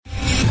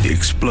The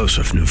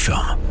explosive new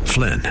film,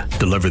 Flynn,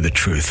 deliver the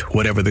truth,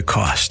 whatever the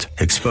cost,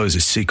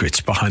 exposes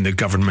secrets behind the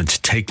government's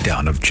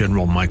takedown of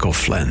General Michael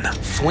Flynn.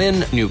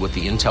 Flynn knew what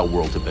the intel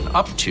world had been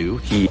up to.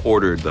 He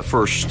ordered the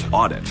first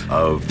audit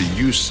of the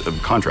use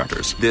of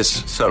contractors.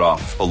 This set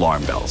off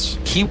alarm bells.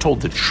 He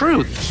told the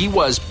truth. He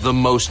was the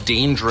most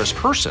dangerous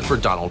person for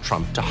Donald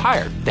Trump to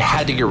hire. They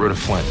had to get rid of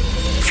Flynn.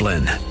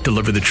 Flynn,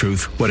 deliver the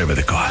truth, whatever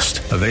the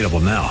cost. Available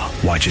now.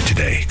 Watch it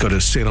today. Go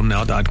to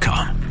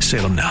salemnow.com.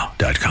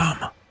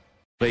 salemnow.com.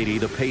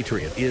 The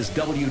Patriot is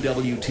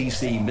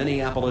WWTC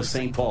Minneapolis,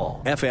 St.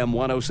 Paul, FM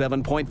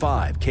 107.5,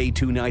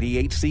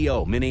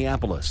 K298CO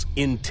Minneapolis,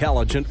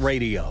 Intelligent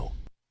Radio.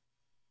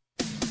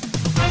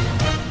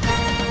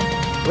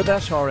 With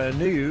SRN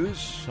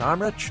News,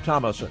 I'm Rich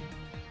Thomason.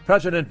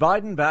 President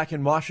Biden back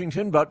in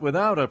Washington, but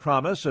without a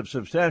promise of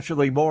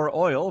substantially more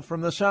oil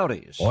from the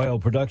Saudis. Oil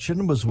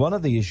production was one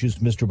of the issues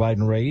Mr.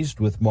 Biden raised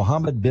with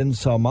Mohammed bin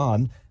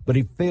Salman, but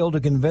he failed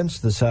to convince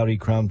the Saudi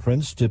crown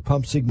prince to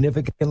pump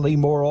significantly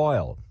more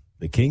oil.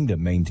 The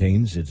kingdom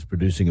maintains it's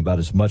producing about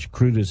as much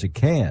crude as it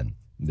can.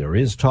 There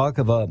is talk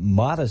of a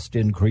modest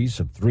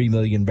increase of 3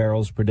 million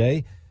barrels per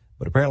day,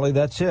 but apparently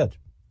that's it.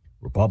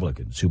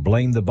 Republicans who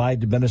blame the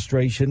Biden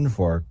administration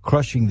for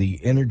crushing the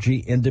energy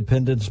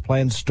independence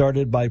plan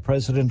started by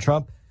President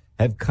Trump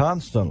have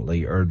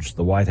constantly urged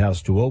the White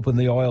House to open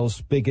the oil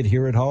spigot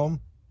here at home,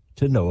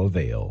 to no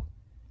avail.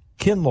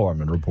 Ken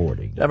Lorman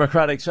reporting.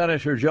 Democratic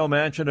Senator Joe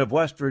Manchin of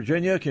West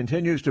Virginia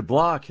continues to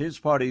block his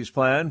party's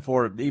plan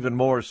for even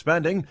more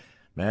spending.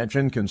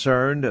 Manchin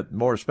concerned that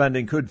more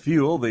spending could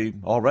fuel the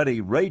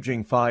already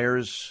raging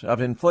fires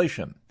of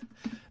inflation.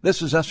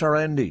 This is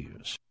SRN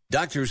News.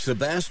 Dr.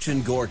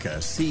 Sebastian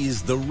Gorka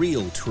sees the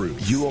real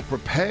truth. You are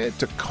prepared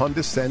to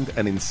condescend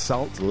and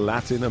insult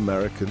Latin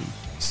American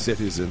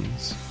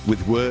citizens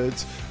with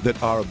words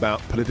that are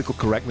about political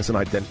correctness and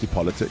identity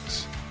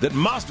politics, that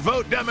must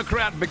vote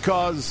Democrat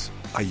because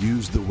I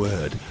use the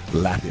word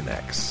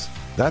Latinx.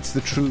 That's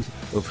the truth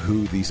of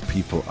who these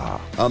people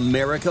are.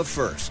 America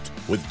First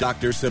with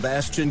Dr.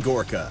 Sebastian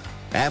Gorka.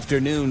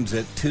 Afternoons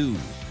at 2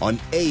 on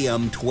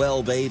AM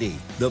 1280,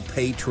 The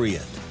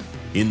Patriot.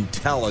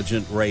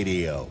 Intelligent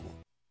Radio.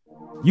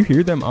 You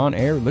hear them on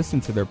air,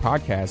 listen to their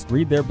podcast,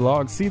 read their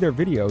blogs, see their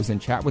videos,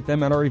 and chat with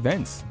them at our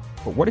events.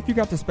 But what if you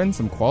got to spend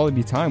some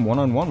quality time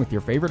one-on-one with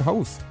your favorite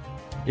host?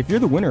 If you're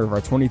the winner of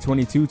our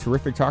 2022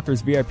 Terrific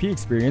Talkers VIP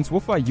experience, we'll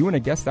fly you and a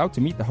guest out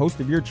to meet the host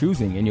of your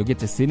choosing, and you'll get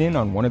to sit in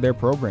on one of their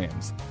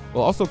programs.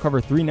 We'll also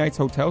cover 3 nights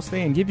hotel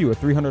stay and give you a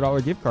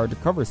 $300 gift card to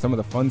cover some of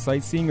the fun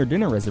sightseeing or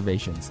dinner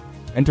reservations.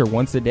 Enter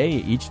once a day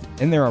each,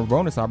 and there are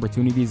bonus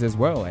opportunities as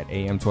well at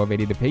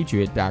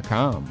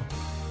am1280thepatriot.com.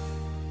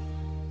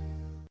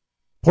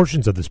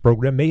 Portions of this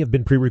program may have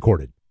been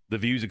pre-recorded. The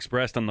views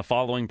expressed on the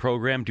following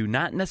program do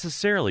not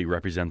necessarily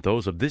represent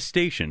those of this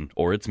station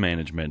or its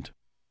management.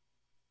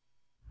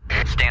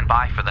 Stand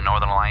by for the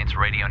Northern Alliance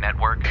Radio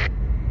Network.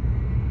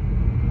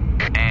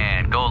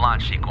 And go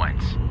launch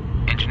sequence.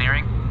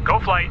 Engineering? Go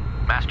flight.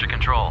 Master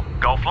control?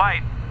 Go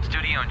flight.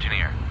 Studio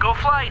engineer? Go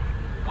flight.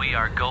 We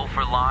are go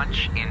for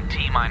launch in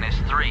T-minus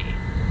 3, 2,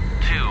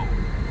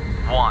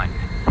 1.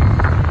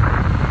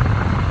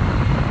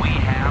 We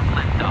have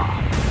liftoff.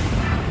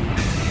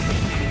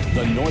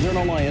 The Northern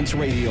Alliance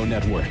Radio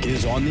Network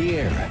is on the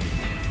air.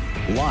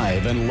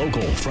 Live and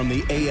local from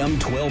the AM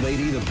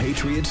 1280 The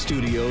Patriot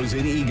Studios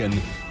in Eagan.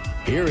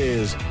 Here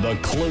is the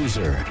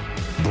closer,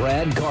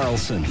 Brad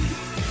Carlson.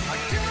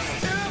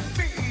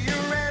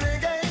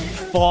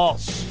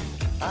 False.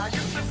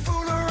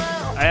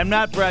 I am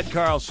not Brad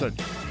Carlson.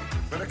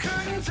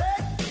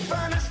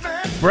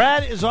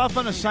 Brad is off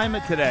on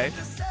assignment today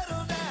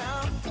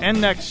and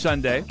next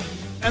Sunday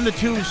and the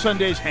 2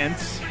 Sundays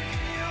hence.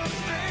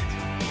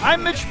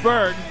 I'm Mitch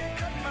Berg,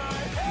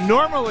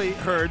 normally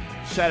heard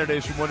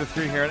Saturdays from 1 to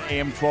 3 here at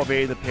AM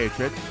 1280 The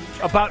Patriot,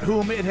 about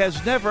whom it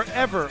has never,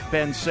 ever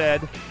been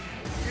said,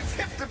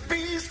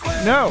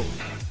 no.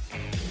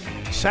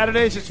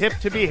 Saturdays, it's hip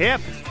to be hip.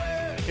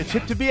 It's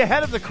hip to be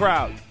ahead of the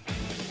crowd.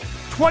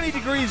 20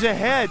 degrees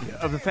ahead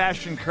of the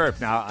fashion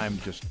curve. Now, I'm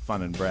just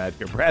funning Brad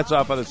here. Brad's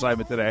off on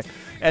assignment today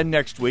and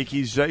next week.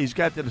 He's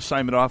got that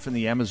assignment off in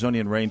the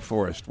Amazonian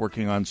rainforest,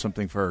 working on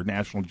something for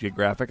National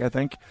Geographic, I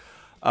think.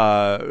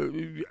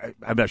 I'm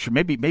not sure.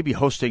 Maybe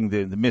hosting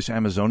the Miss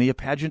Amazonia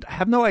pageant. I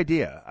have no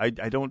idea. I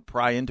don't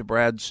pry into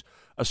Brad's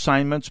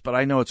assignments, but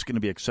I know it's going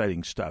to be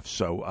exciting stuff.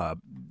 So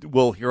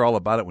we'll hear all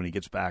about it when he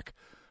gets back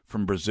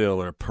from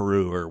Brazil or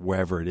Peru or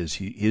wherever it is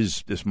he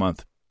is this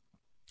month.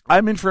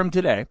 I'm in for him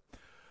today,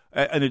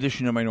 in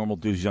addition to my normal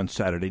duties on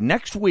Saturday.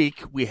 Next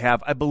week we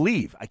have, I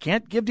believe, I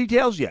can't give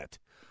details yet,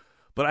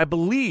 but I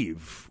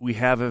believe we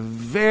have a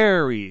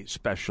very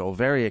special,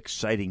 very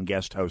exciting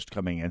guest host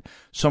coming in,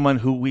 someone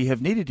who we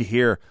have needed to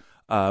hear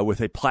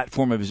with a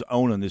platform of his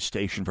own on this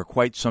station for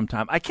quite some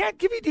time. I can't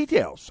give you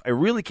details. I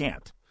really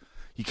can't.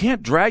 You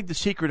can't drag the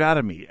secret out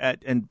of me.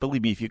 And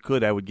believe me, if you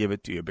could, I would give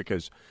it to you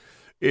because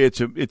it's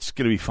going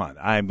to be fun.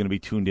 I'm going to be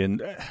tuned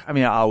in. I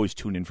mean, I always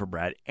tune in for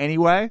Brad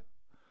anyway.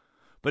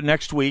 But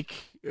next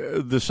week,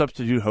 the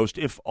substitute host,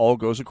 if all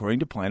goes according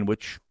to plan,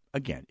 which,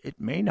 again, it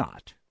may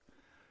not.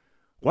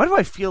 Why do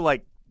I feel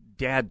like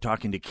Dad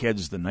talking to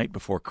kids the night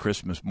before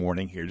Christmas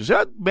morning here?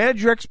 Just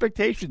manage your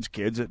expectations,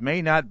 kids. It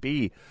may not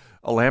be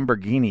a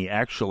Lamborghini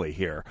actually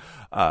here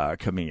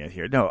coming in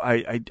here. No,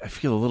 I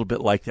feel a little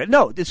bit like that.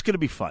 No, it's going to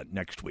be fun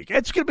next week.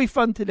 It's going to be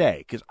fun today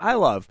because I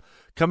love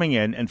coming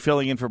in and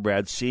filling in for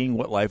Brad, seeing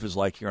what life is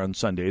like here on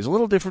Sundays. A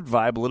little different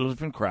vibe, a little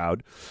different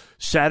crowd.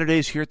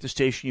 Saturdays here at the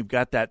station, you've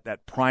got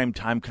that prime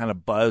time kind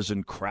of buzz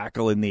and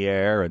crackle in the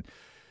air, and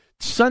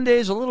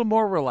Sundays a little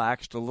more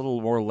relaxed, a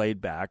little more laid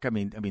back. I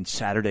mean,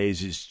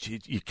 Saturdays is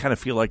you kind of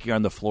feel like you're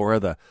on the floor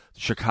of the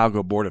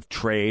Chicago Board of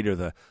Trade or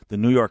the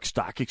New York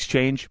Stock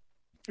Exchange,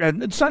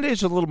 and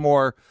Sundays a little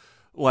more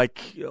like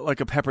a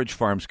Pepperidge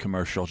Farms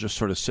commercial, just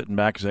sort of sitting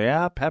back and say,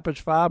 Pepperidge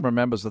Farm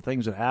remembers the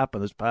things that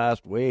happened this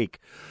past week.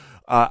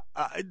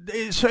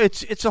 So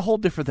it's a whole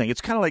different thing.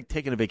 It's kind of like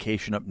taking a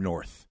vacation up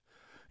north.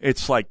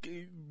 It's like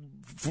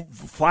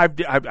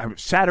 5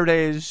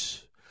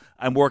 Saturdays.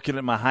 I'm working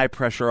at my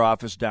high-pressure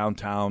office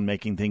downtown,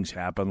 making things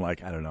happen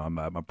like, I don't know, I'm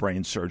a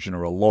brain surgeon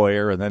or a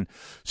lawyer. And then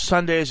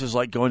Sundays is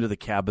like going to the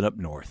cabin up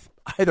north.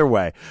 Either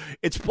way,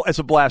 it's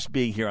a blast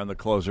being here on the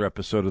closer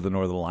episode of the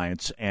Northern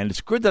Alliance. And it's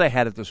good that I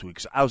had it this week.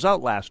 So I was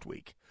out last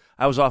week.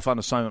 I was off on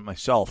assignment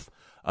myself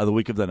the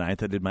week of the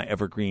 9th. I did my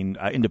evergreen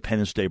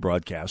Independence Day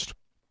broadcast,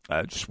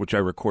 which I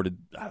recorded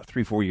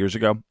 3-4 years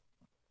ago.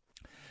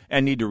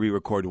 And need to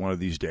re-record one of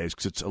these days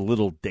because it's a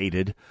little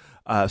dated.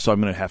 So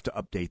I'm going to have to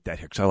update that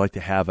here because I like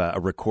to have a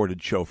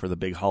recorded show for the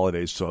big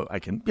holidays so I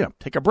can,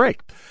 take a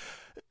break.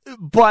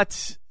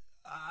 But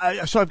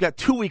so I've got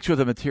 2 weeks worth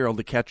of material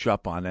to catch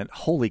up on, and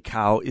holy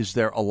cow, is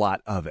there a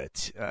lot of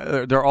it.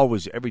 There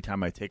always, every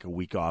time I take a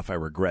week off, I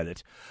regret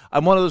it.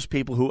 I'm one of those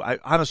people who,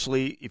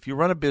 honestly, if you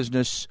run a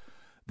business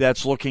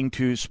that's looking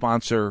to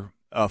sponsor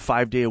a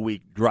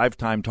 5-day-a-week drive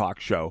time talk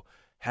show,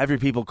 have your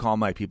people call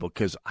my people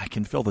because I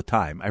can fill the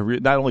time.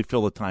 Not only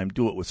fill the time,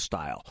 do it with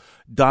style.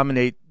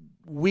 Dominate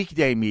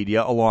weekday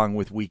media along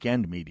with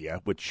weekend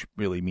media, which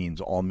really means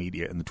all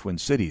media in the Twin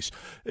Cities.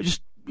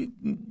 Just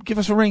give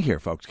us a ring here,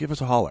 folks. Give us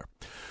a holler.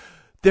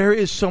 There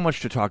is so much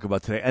to talk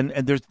about today, and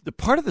there's the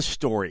part of the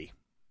story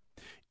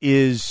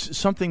is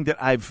something that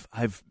I've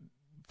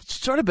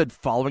sort of been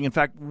following. In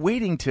fact,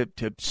 waiting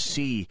to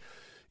see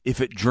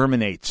if it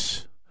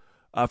germinates.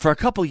 For a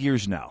couple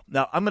years now.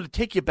 Now, I'm going to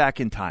take you back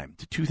in time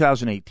to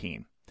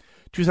 2018.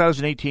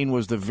 2018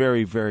 was the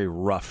very, very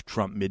rough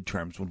Trump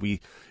midterms when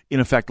we, in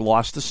effect,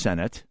 lost the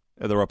Senate.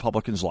 The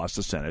Republicans lost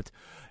the Senate.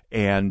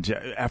 And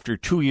after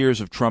 2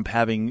 years of Trump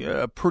having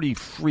a pretty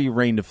free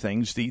reign of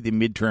things, the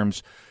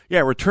midterms,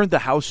 returned the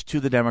House to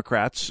the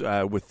Democrats,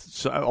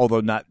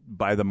 although not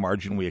by the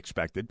margin we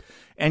expected,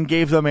 and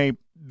gave them a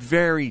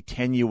very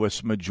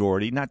tenuous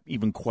majority, not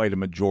even quite a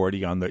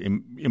majority on the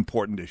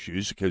important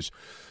issues, because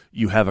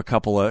you have a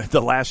couple of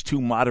the last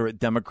two moderate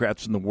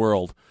Democrats in the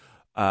world,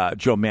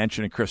 Joe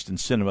Manchin and Kristen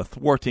Sinema,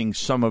 thwarting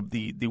some of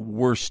the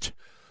worst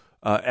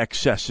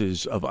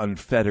excesses of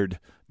unfettered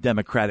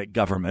Democratic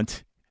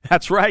government.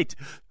 That's right.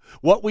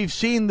 What we've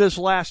seen this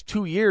last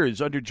 2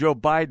 years under Joe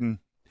Biden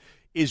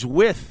is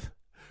with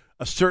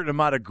a certain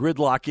amount of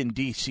gridlock in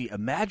D.C.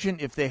 Imagine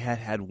if they had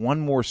had one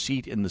more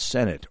seat in the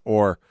Senate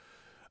or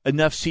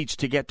enough seats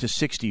to get to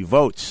 60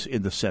 votes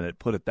in the Senate,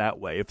 put it that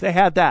way. If they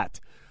had that,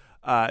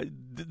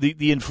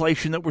 the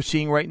inflation that we're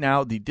seeing right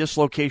now, the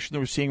dislocation that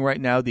we're seeing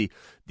right now, the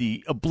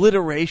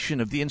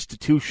obliteration of the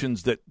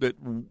institutions that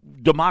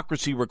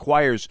democracy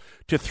requires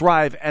to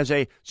thrive as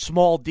a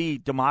small d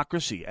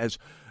democracy, as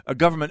a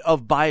government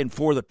of, by, and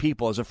for the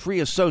people, as a free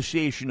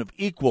association of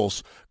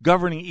equals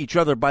governing each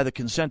other by the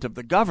consent of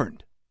the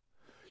governed.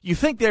 You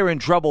think they're in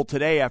trouble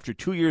today after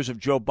 2 years of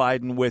Joe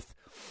Biden with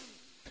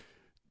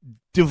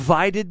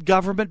divided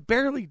government,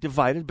 barely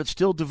divided, but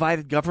still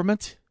divided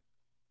government?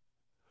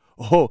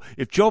 Oh,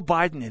 if Joe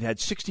Biden had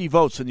 60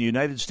 votes in the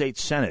United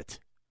States Senate,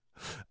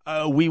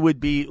 we would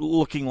be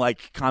looking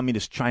like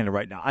communist China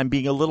right now. I'm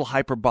being a little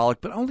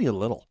hyperbolic, but only a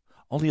little.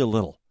 Only a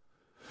little.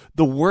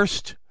 The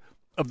worst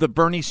of the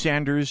Bernie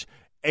Sanders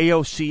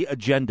AOC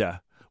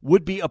agenda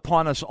would be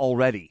upon us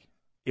already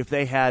if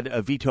they had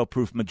a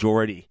veto-proof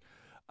majority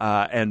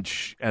and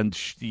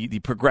the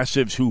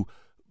progressives who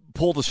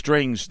pull the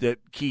strings that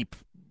keep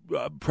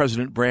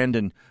President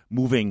Brandon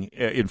moving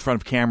in front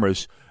of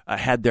cameras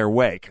had their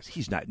way, because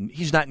he's not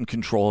in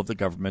control of the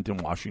government in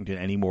Washington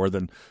any more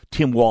than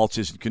Tim Walz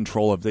is in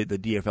control of the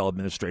DFL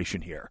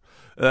administration here.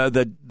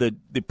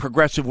 The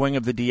progressive wing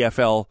of the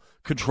DFL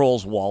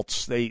controls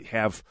Walz. They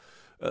have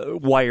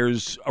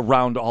wires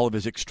around all of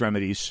his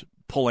extremities,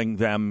 pulling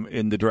them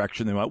in the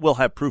direction they want. We'll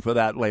have proof of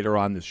that later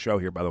on this show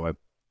here, by the way.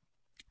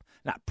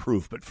 Not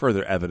proof, but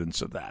further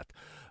evidence of that.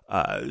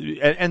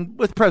 And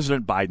with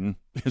President Biden,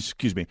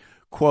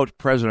 quote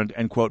President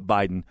and quote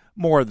Biden,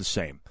 more of the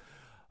same.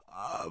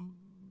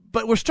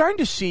 But we're starting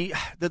to see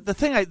the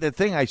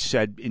thing I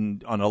said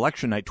on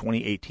election night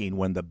 2018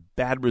 when the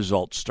bad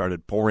results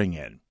started pouring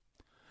in,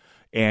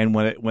 and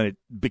when it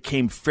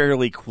became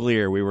fairly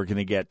clear we were going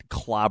to get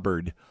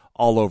clobbered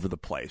all over the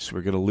place.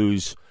 We're going to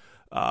lose.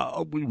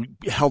 We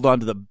held on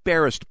to the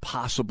barest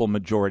possible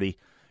majority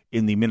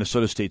in the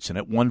Minnesota State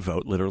Senate, one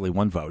vote, literally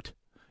one vote.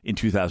 in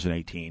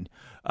 2018.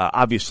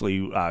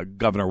 Obviously,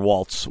 Governor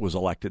Walz was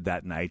elected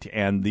that night,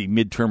 and the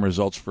midterm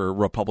results for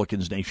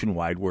Republicans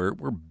nationwide were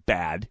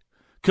bad.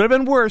 Could have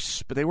been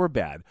worse, but they were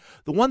bad.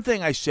 The one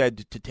thing I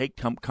said to take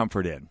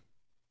comfort in,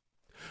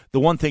 the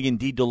one thing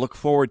indeed to look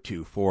forward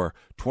to for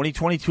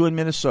 2022 in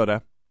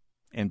Minnesota,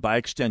 and by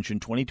extension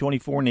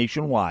 2024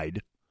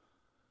 nationwide,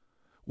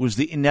 was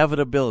the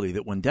inevitability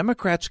that when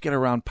Democrats get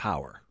around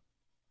power,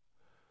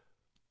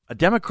 a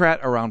Democrat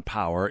around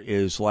power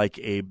is like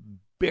a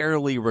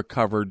barely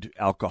recovered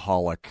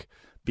alcoholic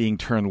being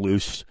turned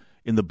loose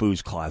in the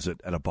booze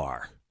closet at a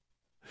bar.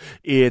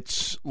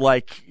 It's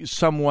like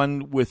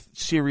someone with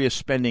serious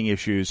spending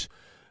issues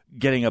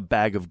getting a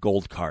bag of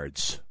gold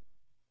cards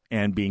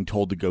and being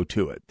told to go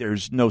to it.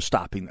 There's no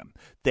stopping them.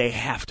 They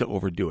have to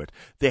overdo it.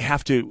 They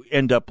have to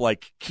end up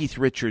like Keith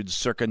Richards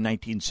circa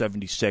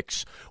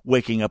 1976,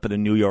 waking up at a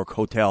New York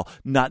hotel,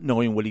 not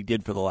knowing what he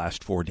did for the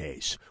last 4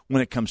 days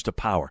when it comes to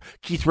power.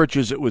 Keith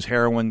Richards, it was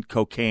heroin,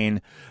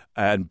 cocaine,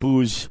 and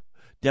booze.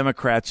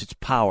 Democrats, it's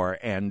power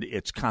and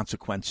its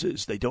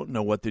consequences. They don't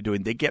know what they're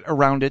doing. They get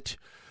around it.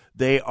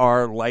 They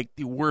are like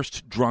the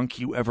worst drunk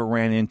you ever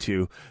ran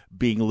into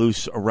being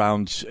loose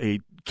around a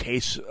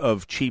case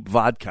of cheap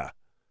vodka.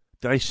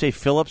 Did I say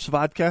Phillips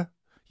vodka?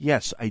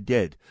 Yes, I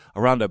did.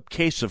 Around a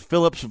case of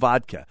Phillips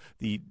vodka,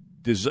 the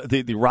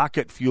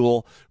rocket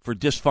fuel for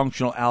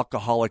dysfunctional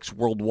alcoholics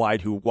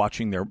worldwide who are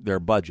watching their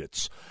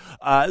budgets.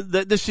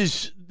 This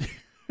is,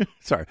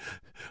 sorry,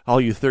 all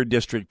you 3rd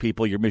District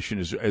people, your mission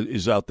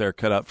is out there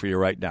cut out for you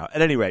right now.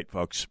 At any rate,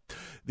 folks,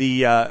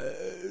 and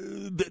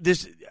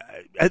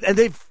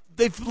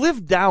they've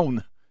lived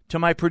down to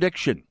my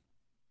prediction.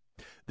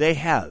 They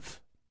have.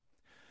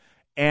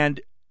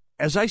 And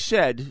as I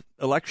said,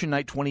 election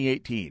night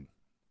 2018,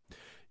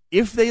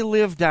 if they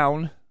live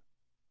down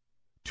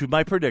to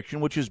my prediction,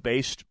 which is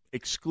based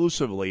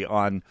exclusively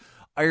on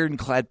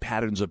ironclad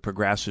patterns of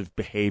progressive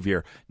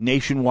behavior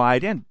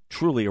nationwide and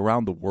truly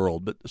around the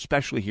world, but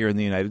especially here in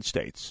the United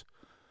States,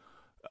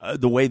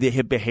 the way they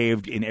have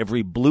behaved in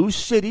every blue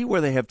city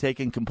where they have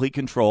taken complete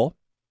control,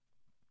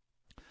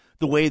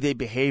 the way they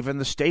behave in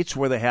the states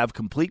where they have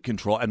complete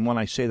control. And when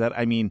I say that,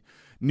 I mean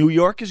New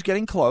York is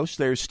getting close.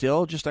 There's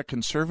still just a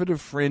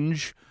conservative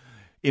fringe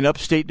in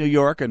upstate New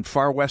York and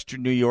far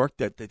western New York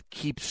that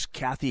keeps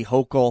Kathy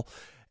Hochul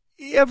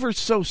ever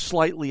so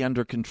slightly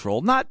under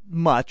control. Not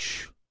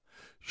much.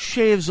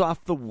 Shaves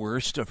off the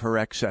worst of her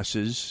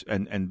excesses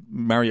and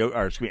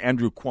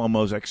Andrew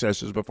Cuomo's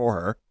excesses before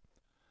her.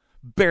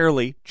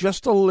 Barely,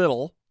 just a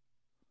little.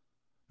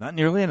 Not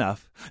nearly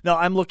enough. Now,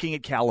 I'm looking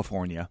at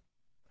California,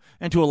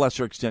 and to a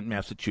lesser extent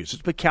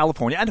Massachusetts, but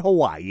California and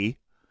Hawaii,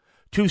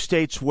 2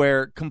 states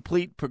where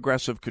complete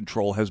progressive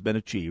control has been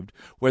achieved,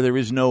 where there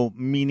is no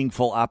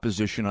meaningful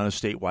opposition on a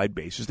statewide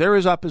basis. There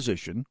is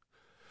opposition.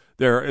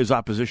 There is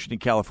opposition in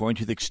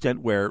California to the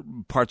extent where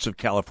parts of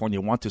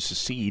California want to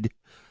secede.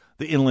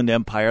 The Inland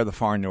Empire, the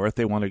far north,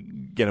 they want to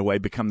get away,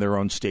 become their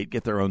own state,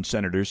 get their own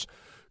senators.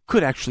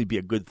 Could actually be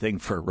a good thing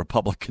for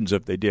Republicans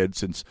if they did,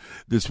 since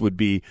this would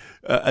be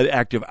an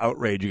act of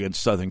outrage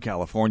against Southern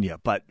California.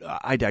 But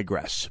I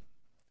digress.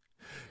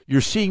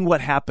 You're seeing what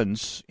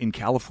happens in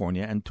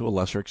California and to a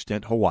lesser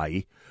extent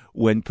Hawaii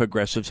when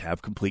progressives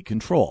have complete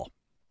control.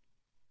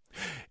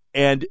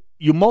 And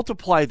you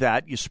multiply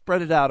that, you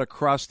spread it out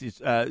across the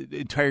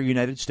entire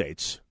United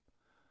States.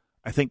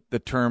 I think the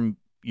term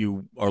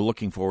you are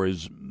looking for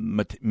is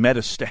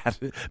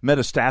metastatism,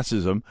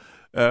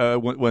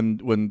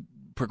 when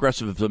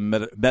progressivism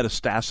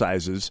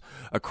metastasizes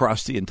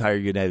across the entire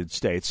United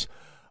States.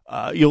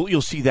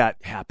 You'll see that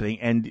happening,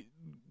 and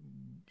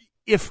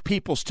if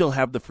people still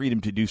have the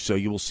freedom to do so,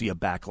 you will see a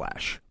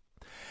backlash.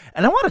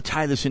 And I want to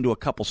tie this into a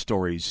couple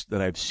stories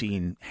that I've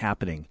seen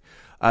happening,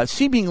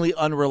 seemingly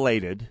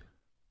unrelated,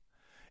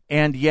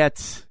 and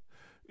yet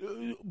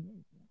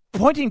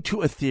pointing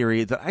to a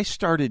theory that I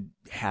started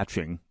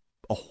hatching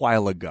a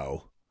while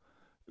ago,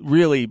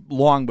 really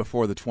long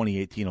before the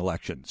 2018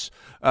 elections,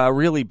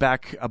 really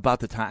back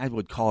about the time, I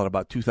would call it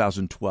about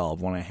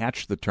 2012, when I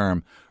hatched the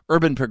term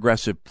urban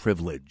progressive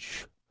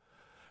privilege.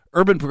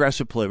 Urban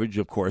progressive privilege,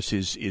 of course,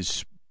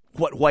 is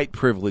what white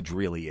privilege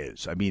really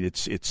is. I mean,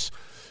 it's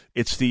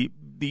the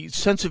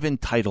sense of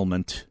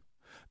entitlement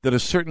that a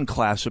certain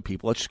class of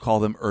people, let's just call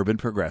them urban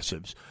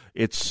progressives,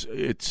 it's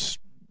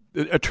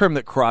a term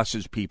that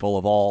crosses people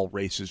of all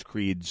races,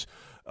 creeds,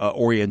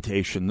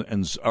 orientations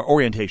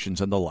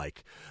and the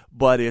like.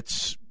 But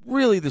it's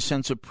really the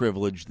sense of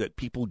privilege that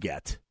people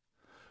get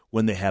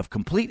when they have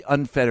complete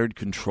unfettered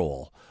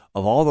control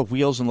of all the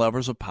wheels and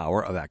levers of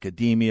power, of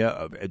academia,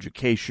 of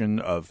education,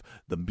 of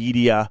the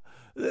media.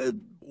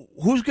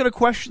 Who's going to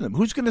question them?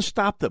 Who's going to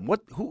stop them?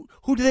 Who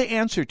do they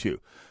answer to?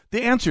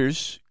 The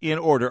answers in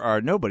order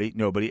are nobody,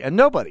 nobody, and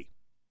nobody.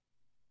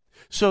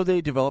 So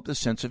they develop this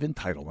sense of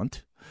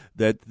entitlement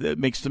that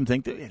makes them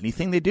think that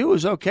anything they do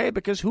is okay,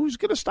 because who's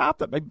going to stop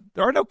them?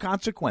 There are no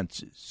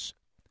consequences.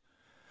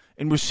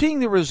 And we're seeing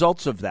the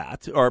results of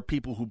that, or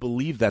people who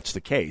believe that's the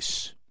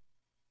case.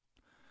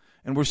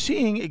 And we're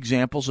seeing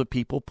examples of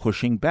people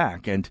pushing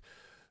back. And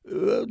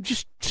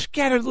just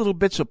scattered little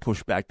bits of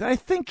pushback that I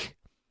think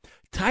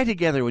tie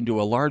together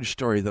into a large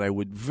story that I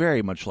would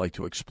very much like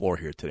to explore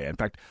here today. In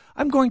fact,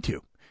 I'm going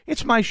to.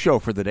 It's my show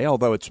for the day,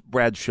 although it's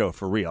Brad's show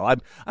for real.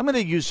 I'm going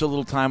to use a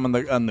little time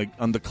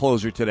on the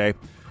closer today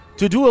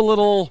to do a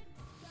little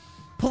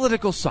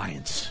political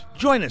science.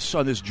 Join us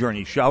on this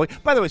journey, shall we?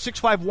 By the way,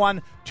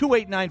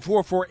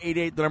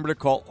 651-289-4488, the number to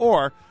call,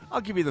 or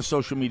I'll give you the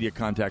social media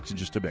contacts in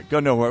just a bit.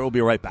 Go nowhere. We'll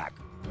be right back.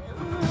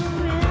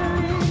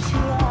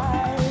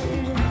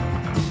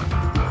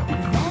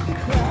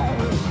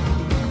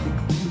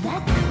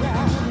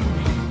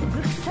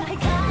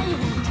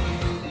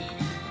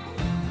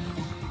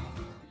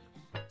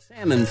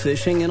 Salmon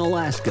fishing in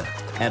Alaska,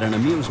 at an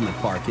amusement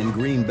park in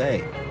Green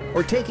Bay,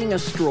 or taking a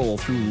stroll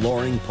through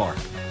Loring Park.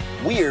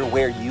 We're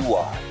where you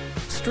are.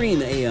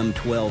 Stream AM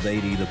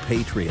 1280 The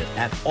Patriot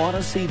at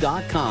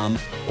Odyssey.com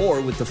or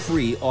with the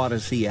free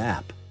Odyssey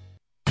app.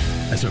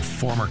 As a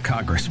former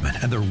congressman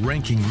and the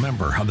ranking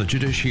member on the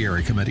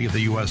Judiciary Committee of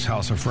the U.S.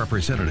 House of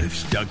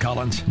Representatives, Doug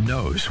Collins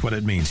knows what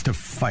it means to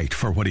fight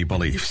for what he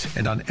believes.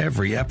 And on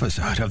every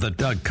episode of the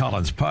Doug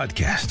Collins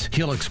podcast,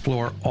 he'll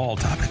explore all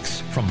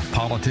topics, from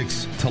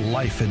politics to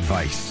life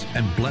advice,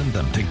 and blend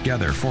them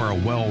together for a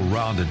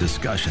well-rounded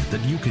discussion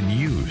that you can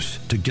use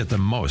to get the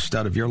most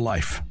out of your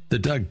life. The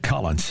Doug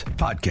Collins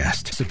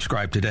Podcast.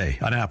 Subscribe today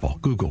on Apple,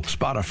 Google,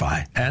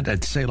 Spotify, and at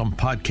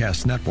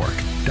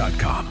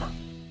SalemPodcastNetwork.com.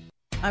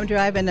 I'm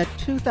driving a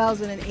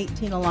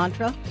 2018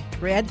 Elantra,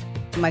 red,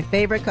 my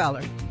favorite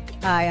color.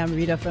 Hi, I'm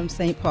Rita from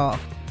St. Paul.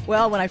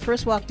 Well, when I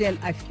first walked in,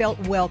 I felt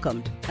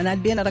welcomed, and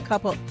I'd been at a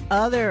couple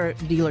other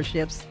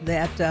dealerships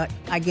that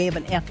I gave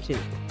an F to.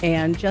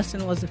 And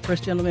Justin was the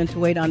first gentleman to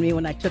wait on me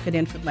when I took it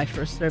in for my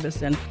first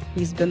service, and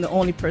he's been the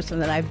only person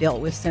that I've dealt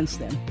with since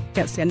then.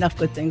 Can't say enough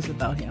good things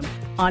about him.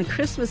 On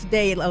Christmas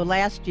Day of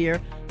last year,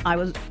 I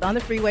was on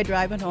the freeway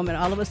driving home, and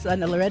all of a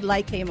sudden a red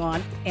light came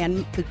on,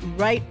 and the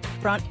right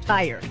front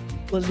tire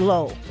was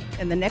low.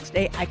 And the next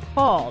day I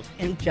called,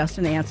 and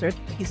Justin answered.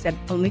 He said,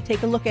 let me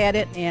take a look at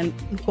it and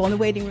go in the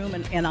waiting room,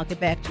 and I'll get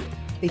back to you.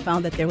 They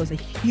found that there was a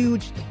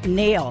huge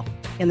nail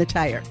in the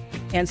tire.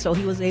 And so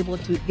he was able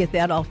to get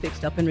that all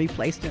fixed up and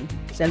replaced and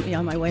sent me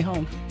on my way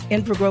home.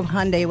 Invergrove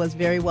Hyundai was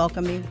very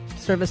welcoming.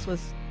 Service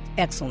was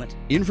excellent.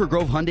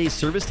 Invergrove Hyundai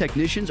service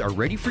technicians are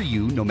ready for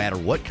you no matter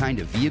what kind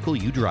of vehicle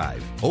you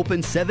drive.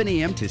 Open 7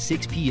 a.m. to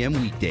 6 p.m.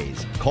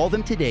 weekdays. Call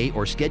them today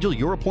or schedule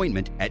your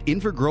appointment at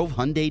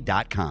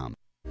InvergroveHyundai.com.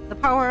 The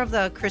power of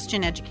the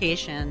Christian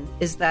education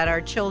is that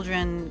our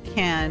children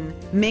can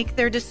make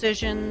their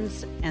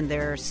decisions, and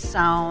their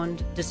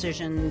sound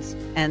decisions,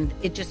 and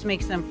it just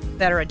makes them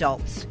better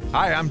adults.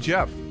 Hi, I'm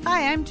Jeff.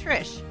 Hi, I'm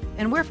Trish,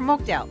 and we're from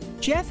Oakdale.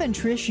 Jeff and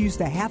Trish use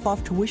the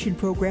half-off tuition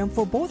program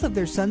for both of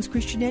their sons'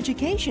 Christian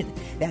education.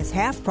 That's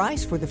half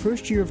price for the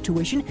first year of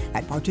tuition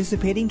at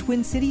participating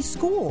Twin Cities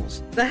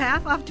schools. The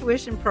half-off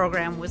tuition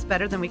program was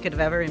better than we could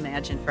have ever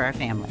imagined for our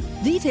family.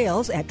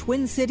 Details at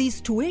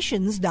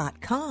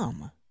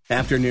TwinCitiesTuitions.com.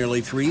 After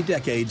nearly 3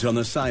 decades on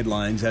the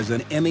sidelines as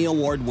an Emmy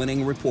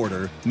Award-winning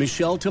reporter,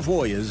 Michelle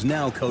Tafoya is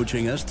now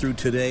coaching us through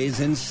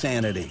today's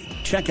insanity.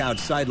 Check out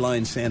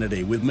Sideline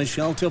Sanity with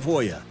Michelle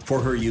Tafoya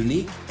for her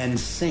unique and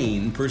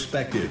sane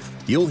perspective.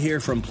 You'll hear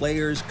from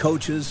players,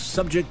 coaches,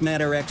 subject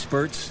matter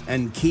experts,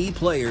 and key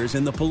players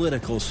in the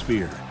political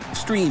sphere.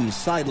 Stream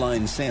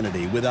Sideline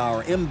Sanity with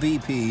our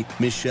MVP,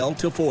 Michelle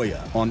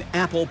Tafoya, on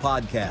Apple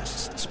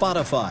Podcasts,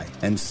 Spotify,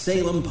 and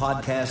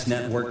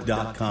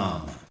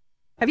SalemPodcastNetwork.com.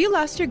 Have you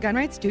lost your gun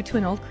rights due to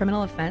an old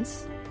criminal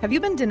offense? Have you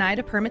been denied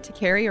a permit to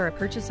carry or a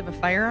purchase of a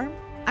firearm?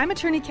 I'm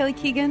attorney Kelly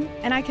Keegan,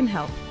 and I can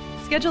help.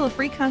 Schedule a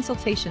free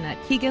consultation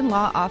at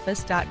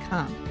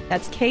KeeganLawOffice.com.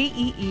 That's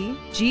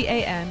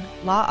KEEGAN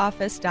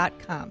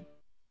lawoffice.com.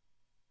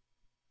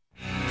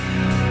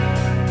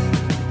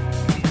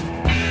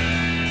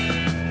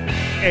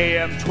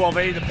 AM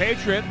 1280 The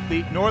Patriot,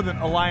 the Northern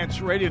Alliance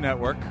Radio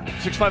Network.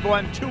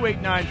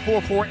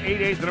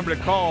 651-289-4488, the number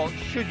to call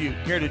should you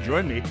care to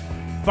join me.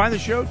 Find the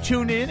show,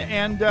 tune in,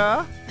 and,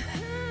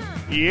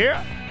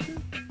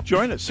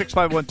 join us,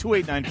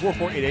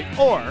 651-289-4488.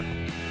 Or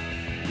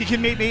you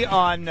can meet me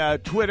on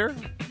Twitter,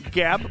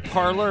 Gab,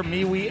 Parler,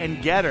 MeWe,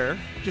 and Getter.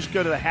 Just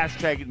go to the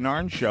hashtag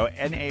NARN Show,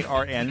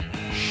 N-A-R-N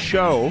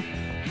Show.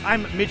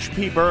 I'm Mitch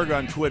P. Berg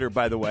on Twitter,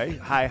 by the way.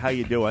 Hi, how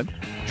you doing?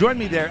 Join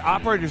me there.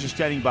 Operators are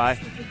standing by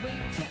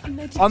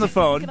on the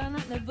phone,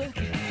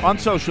 on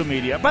social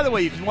media. By the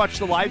way, you can watch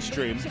the live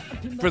stream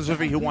for those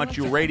of you who want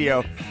your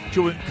radio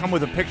to come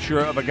with a picture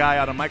of a guy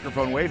on a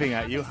microphone waving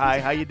at you. Hi,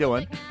 how you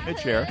doing?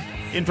 Mitch here.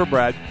 In for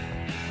Brad.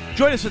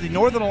 Join us at the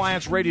Northern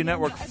Alliance Radio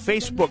Network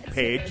Facebook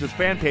page, the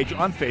fan page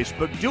on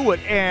Facebook. Do it,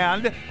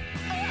 and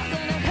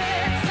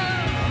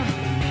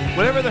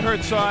whatever the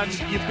hurt song,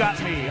 you've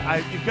got me.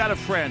 You've got a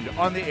friend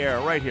on the air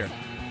right here.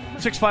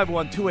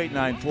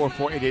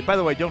 651-289-4488. By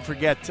the way, don't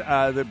forget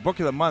the book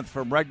of the month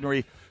from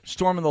Regnery,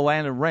 Storm in the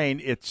Land of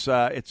Rain. It's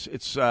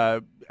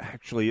Sylvia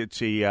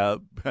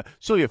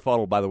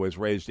Fodl, by the way, is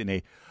raised in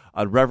a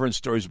reverend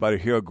stories about her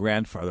hero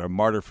grandfather, a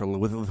martyr for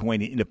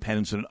Lithuanian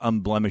independence and an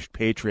unblemished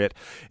patriot.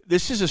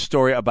 This is a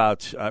story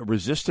about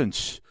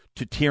resistance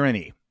to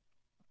tyranny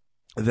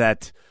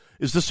that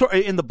is the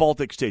story in the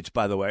Baltic states,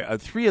 by the way.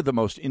 Three of the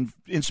most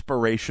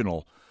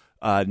inspirational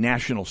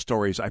national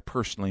stories I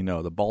personally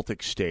know: the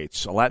Baltic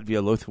states,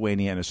 Latvia,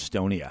 Lithuania, and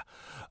Estonia.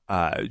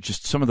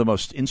 Just some of the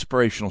most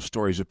inspirational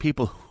stories of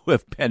people who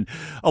have been,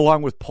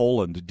 along with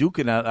Poland,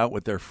 duking out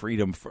with their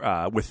freedom,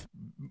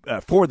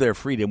 for their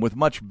freedom, with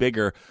much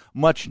bigger,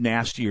 much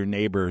nastier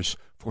neighbors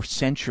for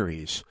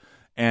centuries,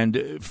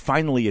 and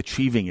finally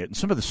achieving it. And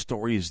some of the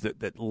stories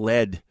that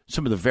led,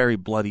 some of the very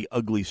bloody,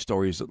 ugly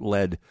stories that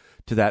led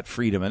to that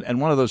freedom. And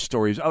one of those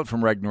stories out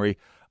from Regnery,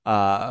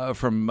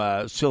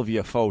 from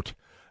Sylvia Fote,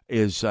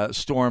 is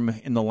Storm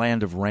in the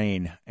Land of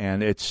Rain,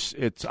 and it's.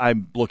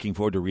 I'm looking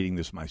forward to reading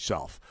this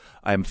myself.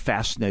 I'm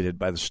fascinated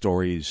by the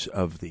stories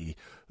of the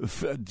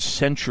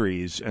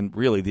centuries, and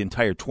really the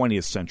entire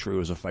 20th century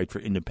was a fight for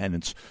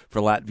independence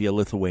for Latvia,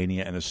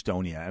 Lithuania, and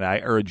Estonia. And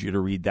I urge you to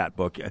read that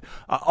book.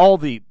 All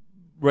the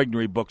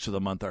Regnery books of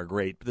the month are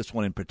great, but this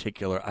one in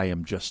particular, I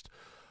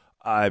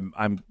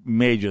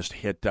may just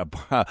hit the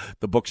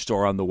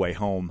bookstore on the way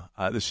home.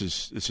 This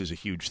is a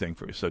huge thing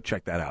for me, so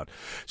check that out.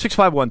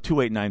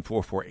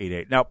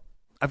 651-289-4488. Now,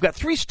 I've got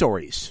three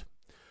stories,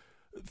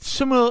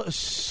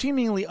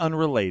 seemingly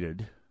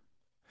unrelated,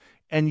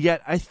 and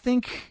yet I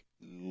think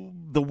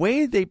the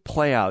way they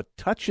play out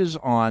touches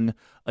on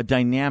a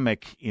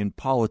dynamic in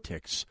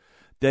politics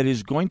that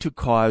is going to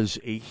cause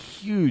a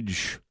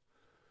huge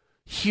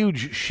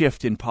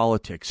shift in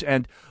politics.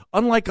 And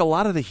unlike a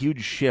lot of the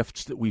huge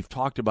shifts that we've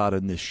talked about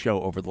in this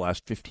show over the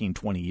last 15,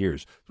 20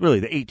 years,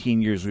 really the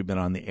 18 years we've been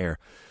on the air,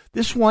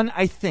 this one,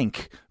 I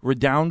think,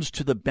 redounds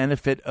to the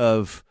benefit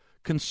of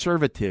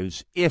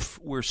conservatives if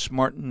we're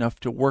smart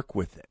enough to work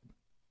with it.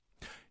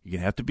 You're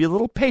going to have to be a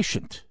little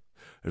patient.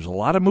 There's a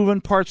lot of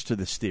moving parts to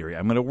this theory.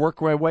 I'm going to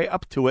work my way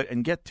up to it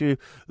and get to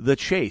the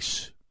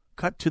chase,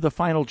 cut to the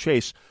final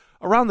chase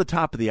around the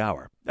top of the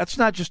hour. That's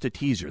not just a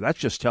teaser. That's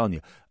just telling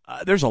you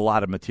there's a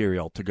lot of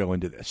material to go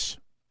into this.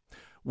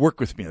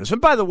 Work with me on this.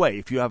 And by the way,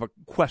 if you have a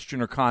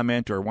question or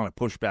comment or want to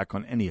push back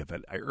on any of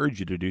it, I urge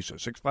you to do so.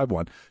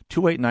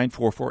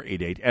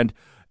 651-289-4488. And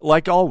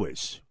like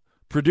always,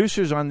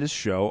 producers on this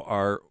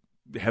show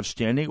have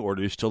standing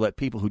orders to let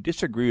people who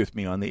disagree with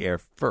me on the air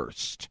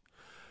first.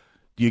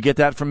 Do you get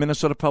that from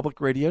Minnesota Public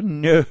Radio?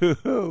 No.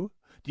 Do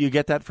you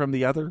get that from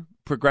the other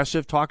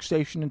progressive talk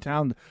station in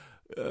town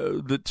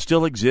that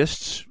still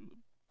exists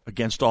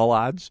against all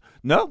odds?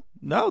 No,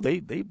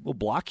 they will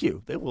block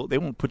you. They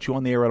won't put you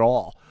on the air at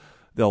all.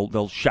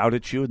 They'll shout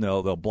at you and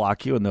they'll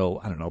block you and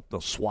they'll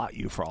swat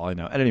you for all I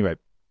know. At any rate,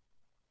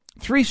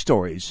 three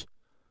stories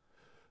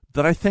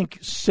that I think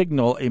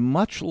signal a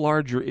much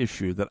larger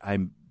issue that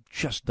I'm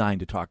just dying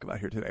to talk about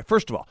here today.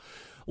 First of all,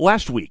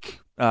 last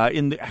week,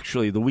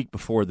 the week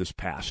before this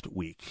past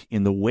week,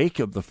 in the wake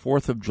of the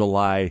 4th of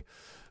July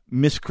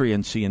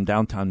miscreancy in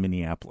downtown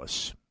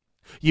Minneapolis,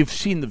 you've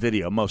seen the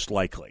video most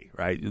likely,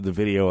 right? The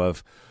video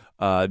of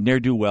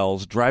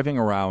ne'er-do-wells driving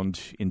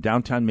around in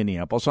downtown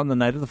Minneapolis on the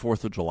night of the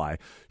 4th of July,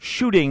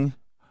 shooting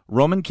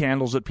Roman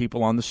candles at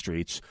people on the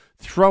streets,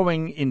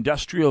 throwing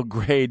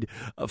industrial-grade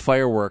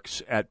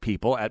fireworks at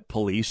people, at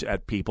police,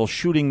 at people,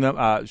 shooting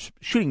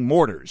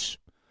mortars.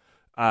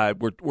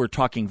 We're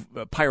talking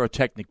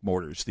pyrotechnic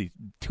mortars, the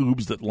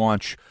tubes that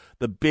launch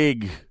the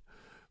big,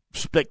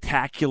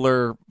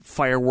 spectacular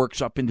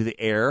fireworks up into the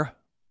air.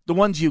 The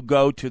ones you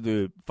go to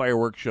the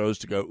fireworks shows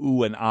to go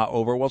ooh and ah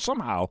over. Well,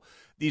 somehow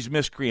these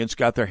miscreants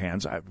got their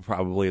hands,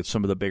 probably at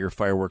some of the bigger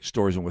fireworks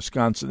stores in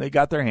Wisconsin, they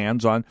got their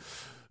hands on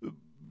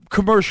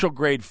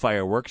commercial-grade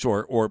fireworks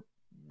or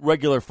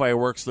regular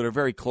fireworks that are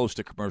very close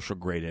to commercial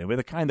grade anyway,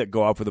 the kind that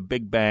go out with a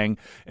big bang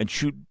and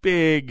shoot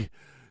big,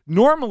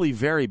 normally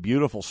very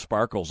beautiful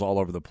sparkles all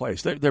over the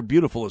place. They're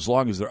beautiful as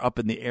long as they're up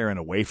in the air and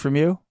away from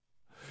you.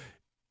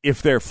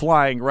 If they're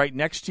flying right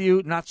next to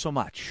you, not so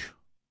much.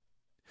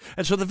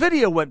 And so the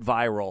video went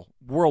viral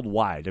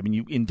worldwide. I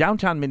mean, in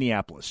downtown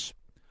Minneapolis,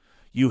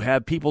 you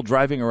have people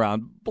driving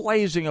around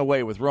blazing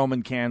away with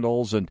Roman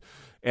candles and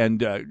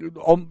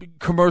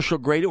commercial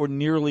grade or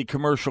nearly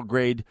commercial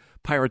grade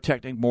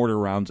pyrotechnic mortar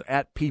rounds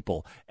at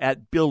people,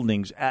 at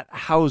buildings, at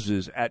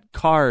houses, at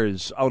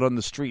cars out on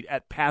the street,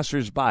 at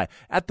passersby,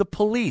 at the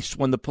police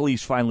when the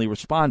police finally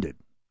responded.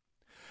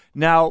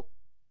 Now,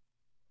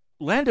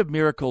 land of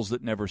miracles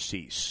that never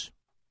cease.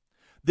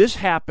 This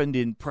happened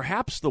in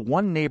perhaps the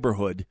one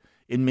neighborhood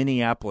in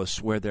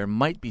Minneapolis where there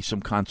might be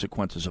some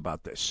consequences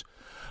about this.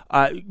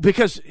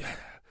 Because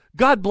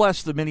God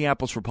bless the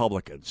Minneapolis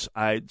Republicans.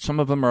 Some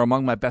of them are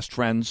among my best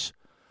friends.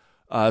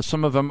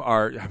 Some of them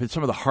have been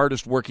some of the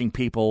hardest working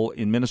people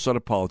in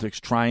Minnesota politics,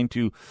 trying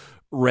to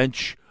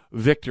wrench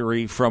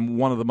victory from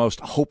one of the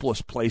most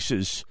hopeless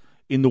places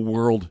in the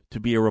world to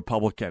be a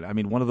Republican. I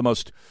mean, one of the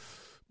most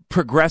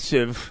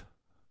progressive,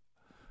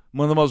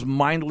 one of the most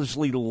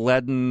mindlessly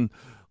leaden,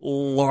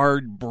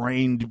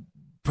 lard-brained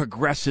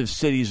progressive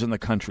cities in the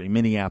country,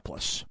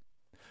 Minneapolis.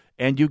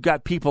 And you've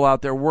got people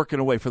out there working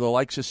away for the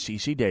likes of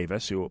Cece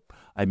Davis, who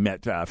I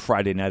met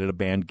Friday night at a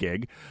band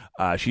gig.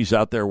 She's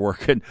out there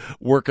working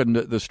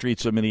the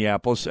streets of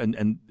Minneapolis,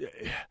 and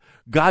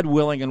God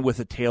willing, and with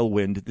a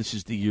tailwind, this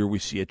is the year we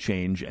see a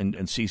change,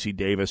 and C.C.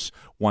 Davis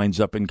winds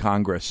up in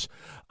Congress.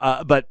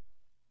 But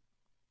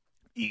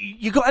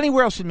you go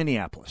anywhere else in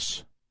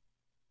Minneapolis,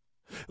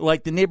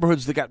 like the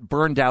neighborhoods that got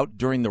burned out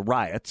during the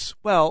riots,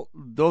 well,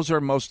 those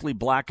are mostly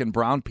black and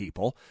brown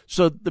people.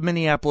 So the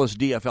Minneapolis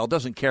DFL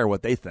doesn't care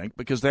what they think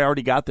because they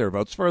already got their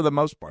votes for the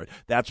most part.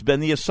 That's been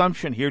the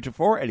assumption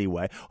heretofore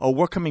anyway. Oh,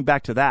 we're coming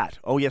back to that.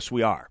 Oh, yes,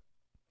 we are.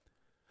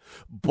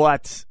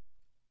 But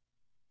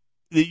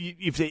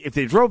if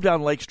they drove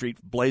down Lake Street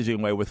blazing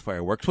away with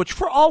fireworks, which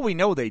for all we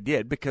know they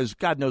did, because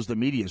God knows the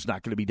media is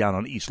not going to be down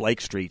on East Lake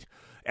Street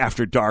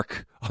after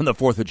dark on the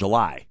 4th of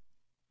July.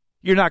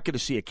 You're not going to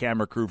see a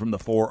camera crew from the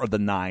 4 or the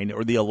 9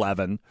 or the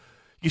 11.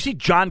 You see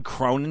John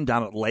Cronin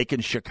down at Lake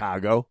in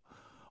Chicago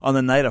on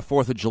the night of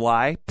 4th of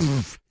July?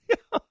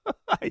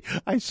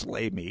 I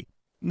slay me.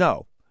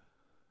 No.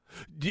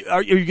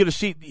 Are you going to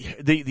see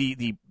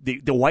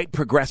the white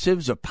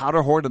progressives of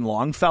Powderhorn and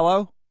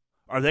Longfellow?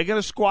 Are they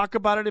going to squawk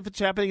about it if it's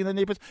happening in the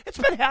neighborhoods? It's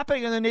been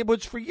happening in the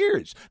neighborhoods for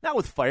years. Not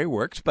with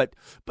fireworks, but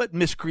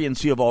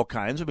miscreancy of all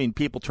kinds. I mean,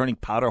 people turning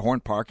Powderhorn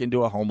Park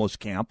into a homeless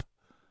camp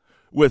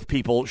with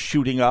people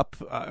shooting up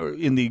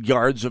in the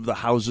yards of the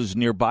houses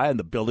nearby and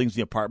the buildings,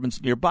 the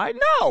apartments nearby.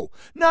 No,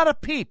 not a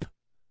peep.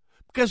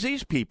 Because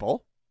these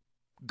people,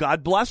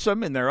 God bless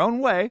them in their own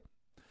way,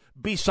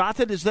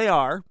 besotted as they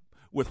are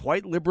with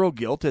white liberal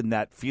guilt and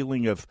that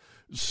feeling of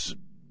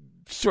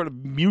sort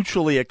of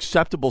mutually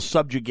acceptable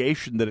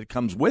subjugation that it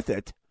comes with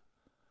it,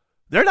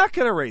 they're not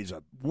going to raise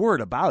a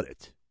word about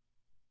it.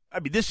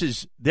 I mean, this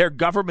is their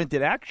government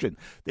in action.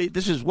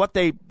 This is what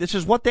they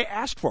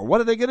asked for.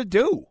 What are they going to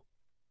do?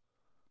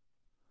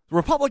 The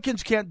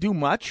Republicans can't do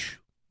much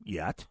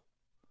yet.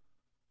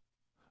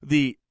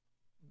 The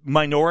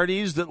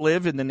minorities that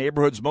live in the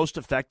neighborhoods most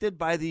affected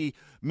by the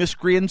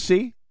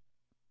miscreancy,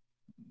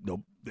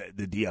 no,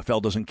 the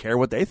DFL doesn't care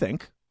what they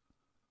think.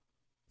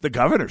 The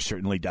governor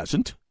certainly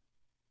doesn't.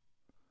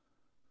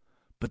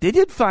 But they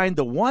did find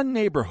the one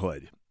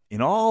neighborhood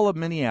in all of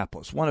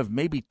Minneapolis, one of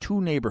maybe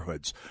 2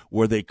 neighborhoods,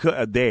 where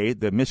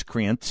the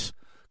miscreants,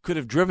 could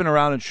have driven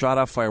around and shot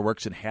off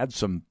fireworks and had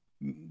some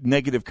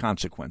negative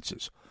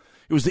consequences.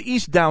 It was the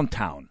East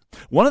Downtown,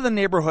 one of the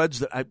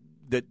neighborhoods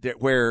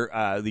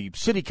where the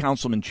city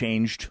councilman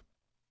changed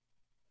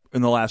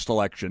in the last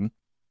election.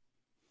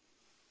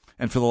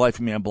 And for the life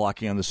of me, I'm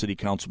blocking on the city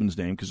councilman's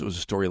name because it was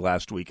a story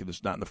last week and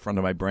it's not in the front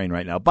of my brain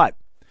right now. But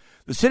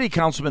the city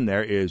councilman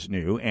there is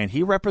new, and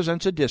he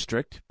represents a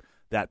district,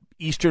 that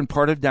eastern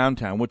part of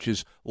downtown, which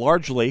is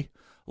largely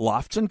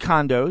lofts and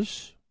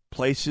condos,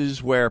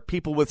 places where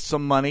people with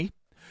some money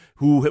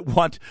who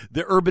want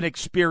the urban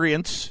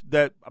experience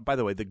that, by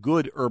the way, the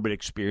good urban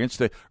experience,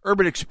 the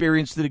urban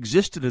experience that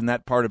existed in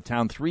that part of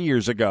town 3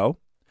 years ago,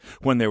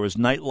 when there was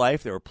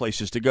nightlife, there were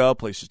places to go,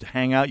 places to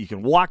hang out. You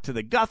can walk to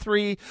the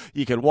Guthrie.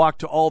 You can walk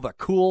to all the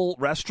cool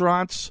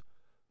restaurants.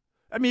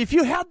 I mean, if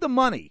you had the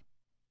money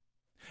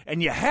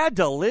and you had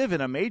to live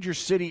in a major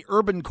city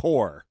urban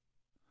core,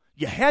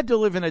 you had to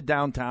live in a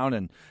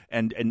downtown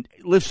and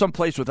live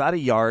someplace without a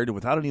yard,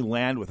 without any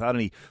land, without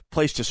any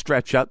place to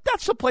stretch out,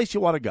 that's the place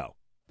you want to go.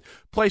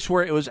 Place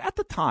where it was, at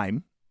the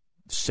time,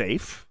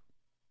 safe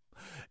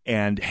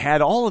and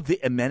had all of the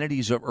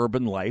amenities of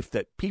urban life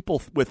that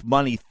people with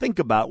money think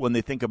about when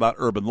they think about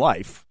urban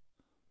life.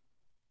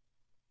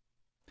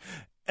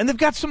 And they've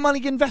got some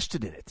money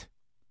invested in it.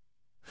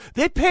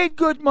 They paid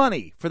good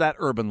money for that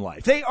urban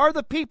life. They are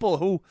the people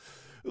who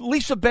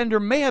Lisa Bender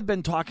may have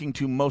been talking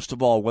to most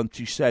of all when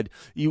she said,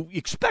 you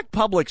expect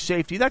public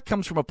safety. That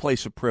comes from a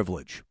place of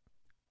privilege.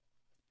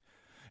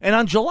 And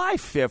on July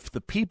 5th,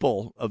 the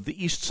people of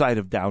the east side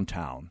of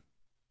downtown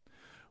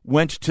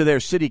went to their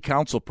city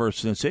council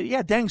person and said,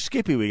 yeah, dang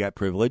Skippy, we got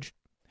privilege.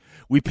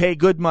 We pay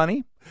good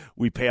money.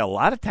 We pay a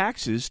lot of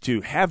taxes to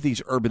have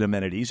these urban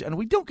amenities, and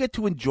we don't get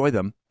to enjoy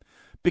them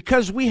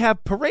because we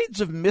have parades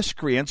of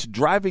miscreants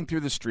driving through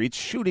the streets,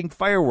 shooting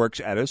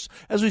fireworks at us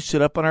as we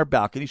sit up on our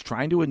balconies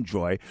trying to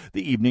enjoy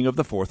the evening of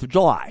the 4th of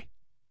July.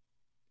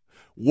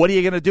 What are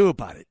you going to do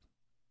about it?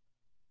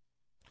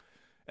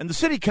 And the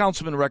city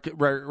councilman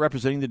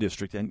representing the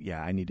district, and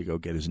yeah, I need to go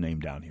get his name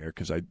down here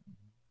because I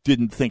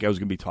didn't think I was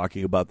going to be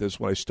talking about this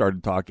when I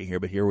started talking here,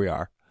 but here we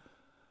are.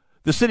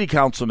 The city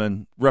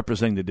councilman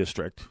representing the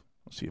district,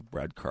 let's see if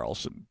Brad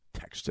Carlson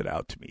texted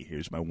out to me.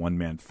 Here's my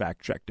one-man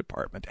fact-check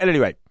department. At any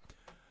rate,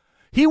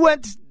 he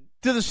went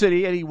to the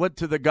city and he went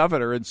to the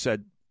governor and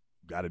said,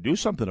 got to do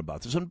something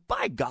about this. And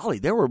by golly,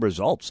 there were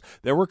results.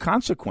 There were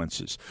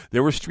consequences.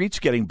 There were streets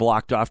getting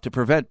blocked off to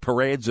prevent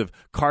parades of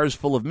cars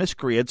full of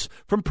miscreants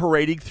from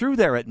parading through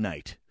there at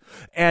night.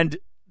 And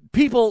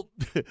people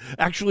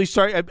actually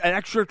started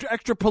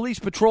extra police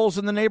patrols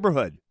in the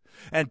neighborhood.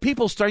 And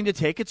people starting to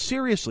take it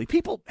seriously.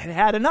 People had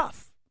had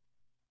enough.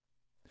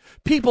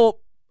 People,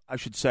 I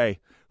should say,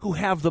 who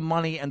have the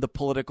money and the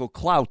political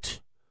clout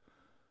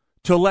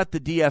to let the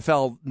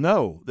DFL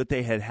know that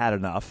they had had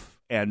enough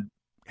and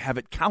have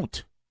it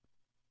count.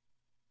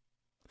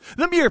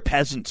 The mere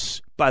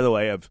peasants, by the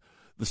way, of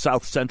the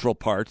south central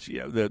part,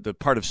 the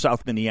part of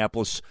South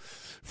Minneapolis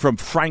from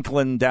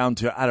Franklin down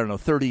to,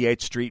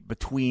 38th Street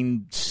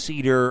between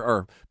Cedar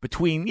and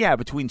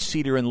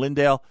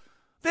Lindale.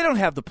 They don't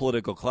have the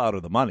political clout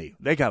or the money.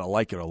 They got to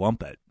like it or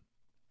lump it.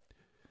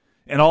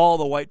 And all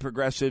the white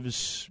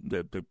progressives,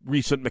 the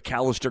recent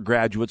McAllister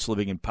graduates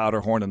living in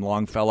Powderhorn and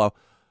Longfellow,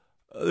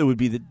 it would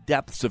be the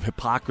depths of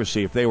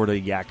hypocrisy if they were to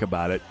yak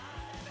about it.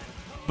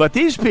 But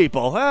these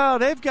people,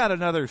 they've got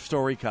another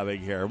story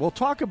coming here. We'll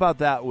talk about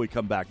that when we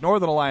come back.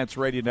 Northern Alliance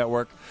Radio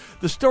Network.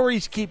 The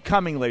stories keep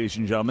coming, ladies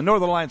and gentlemen.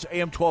 Northern Alliance,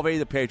 AM 1280,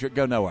 The Patriot.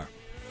 Go nowhere.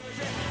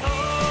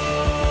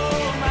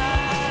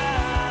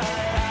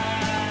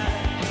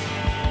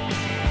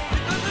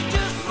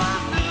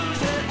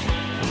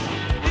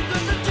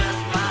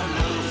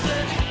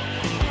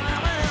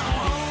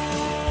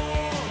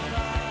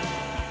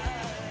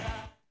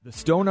 The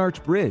Stone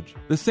Arch Bridge,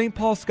 the St.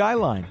 Paul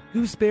Skyline,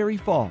 Gooseberry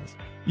Falls.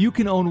 You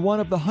can own one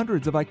of the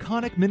hundreds of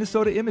iconic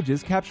Minnesota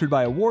images captured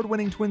by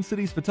award-winning Twin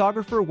Cities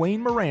photographer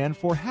Wayne Moran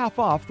for half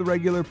off the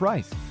regular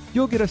price.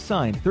 You'll get a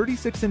signed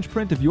 36-inch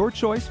print of your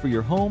choice for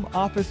your home,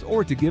 office,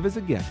 or to give as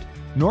a gift.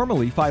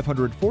 Normally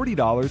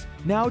 $540,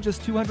 now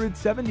just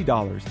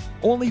 $270.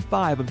 Only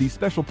 5 of these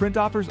special print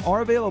offers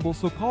are available,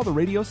 so call the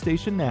radio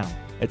station now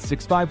at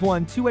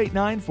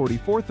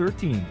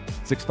 651-289-4413.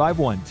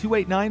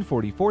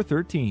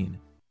 651-289-4413.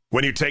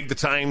 When you take the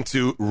time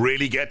to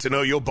really get to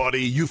know your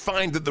body, you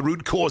find that the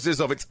root causes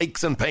of its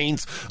aches and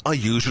pains are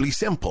usually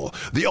simple.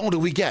 The older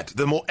we get,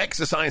 the more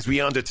exercise we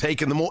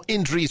undertake, and the more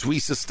injuries we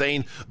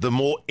sustain, the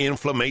more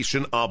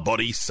inflammation our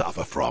bodies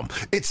suffer from.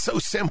 It's so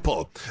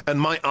simple.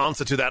 And my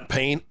answer to that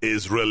pain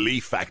is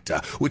Relief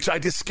Factor, which I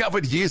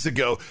discovered years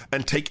ago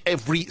and take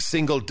every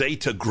single day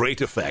to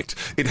great effect.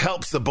 It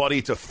helps the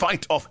body to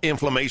fight off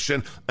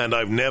inflammation, and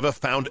I've never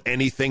found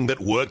anything that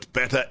worked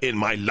better in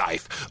my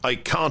life. I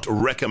can't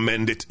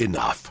recommend it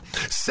enough.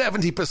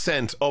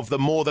 70% of the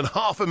more than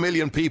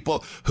 500,000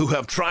 people who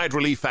have tried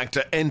Relief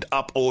Factor end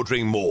up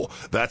ordering more.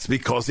 That's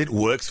because it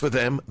works for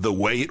them the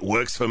way it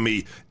works for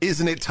me.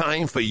 Isn't it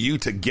time for you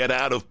to get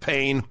out of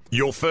pain?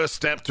 Your first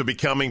step to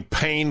becoming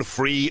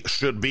pain-free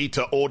should be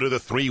to order the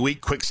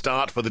 3-week quick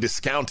start for the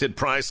discounted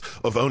price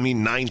of only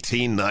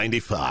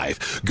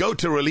 $19.95. Go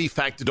to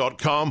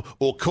ReliefFactor.com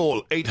or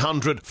call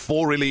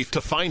 800-4RELIEF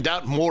to find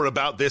out more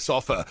about this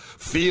offer.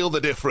 Feel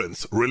the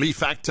difference.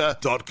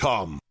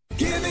 ReliefFactor.com.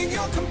 Giving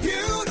your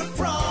computer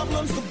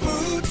problems the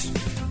boot.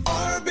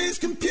 Arby's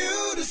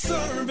Computer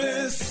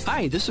Service.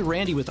 Hi, this is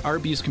Randy with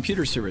Arby's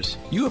Computer Service.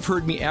 You have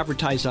heard me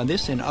advertise on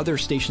this and other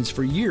stations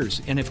for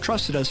years and have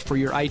trusted us for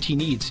your IT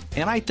needs,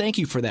 and I thank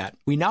you for that.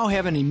 We now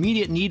have an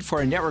immediate need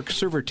for a network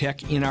server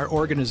tech in our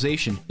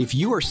organization. If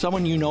you or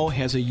someone you know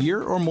has a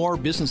year or more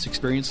business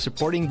experience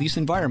supporting these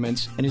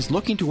environments and is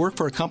looking to work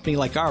for a company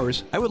like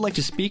ours, I would like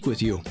to speak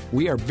with you.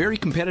 We are very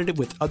competitive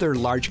with other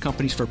large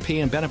companies for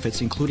pay and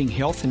benefits, including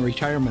health and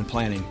retirement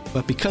planning.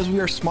 But because we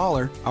are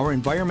smaller, our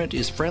environment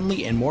is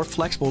friendly and more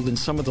flexible than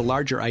some of the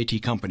larger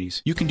IT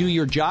companies. You can do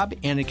your job,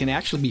 and it can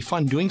actually be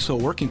fun doing so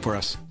working for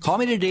us. Call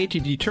me today to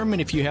determine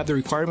if you have the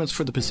requirements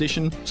for the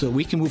position so that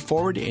we can move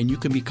forward and you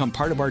can become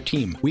part of our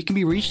team. We can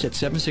be reached at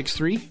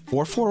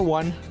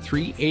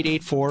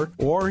 763-441-3884,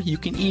 or you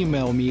can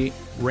email me,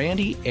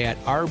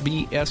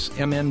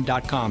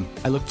 randy@rbsmn.com.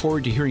 I look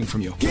forward to hearing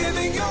from you.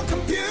 Giving your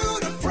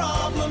computer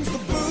problems the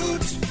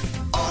boot.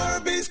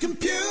 Arby's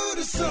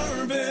Computer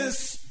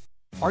Service.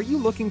 Are you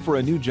looking for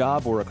a new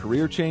job or a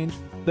career change?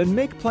 Then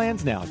make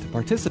plans now to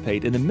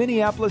participate in the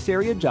Minneapolis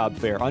Area Job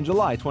Fair on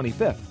July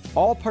 25th.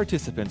 All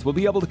participants will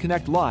be able to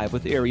connect live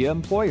with area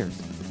employers.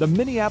 The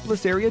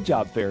Minneapolis Area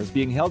Job Fair is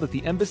being held at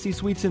the Embassy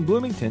Suites in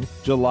Bloomington,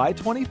 July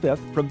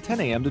 25th from 10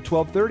 a.m. to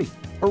 12:30.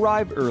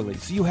 Arrive early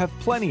so you have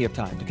plenty of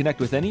time to connect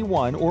with any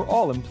one or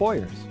all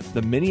employers.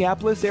 The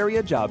Minneapolis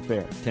Area Job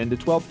Fair, 10 to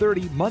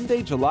 12:30,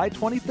 Monday, July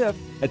 25th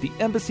at the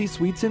Embassy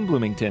Suites in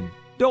Bloomington.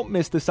 Don't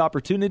miss this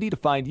opportunity to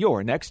find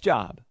your next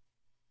job.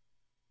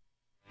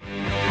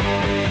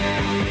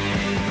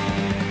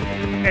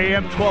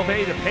 AM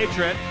 1280, The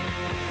Patriot.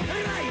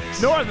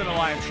 Northern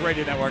Alliance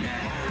Radio Network.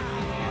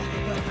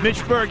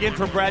 Mitch Berg in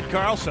for Brad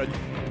Carlson.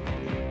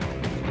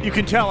 You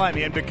can tell I'm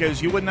in because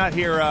you would not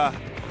hear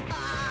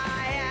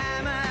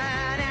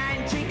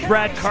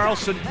Brad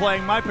Carlson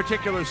playing my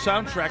particular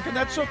soundtrack, and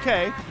that's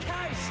okay.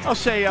 I'll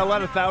say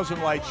let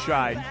 1,000 lights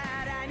shine.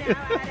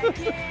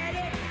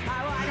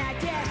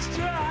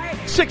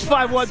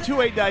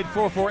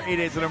 651-289-4488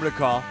 is the number to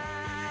call.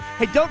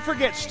 Hey, don't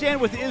forget Stand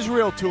With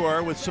Israel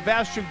Tour with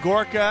Sebastian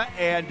Gorka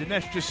and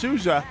Dinesh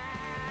D'Souza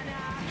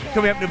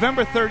coming up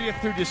November 30th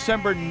through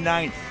December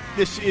 9th.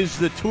 This is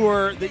the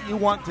tour that you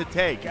want to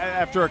take.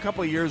 After a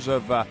couple of years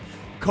of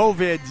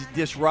COVID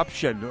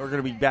disruption, we're going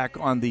to be back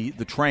on the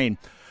train,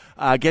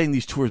 getting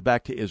these tours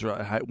back to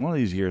Israel. One of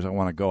these years, I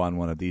want to go on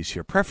one of these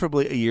here,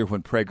 preferably a year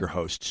when Prager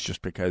hosts,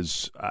 just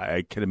because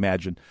I can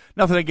imagine.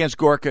 Nothing against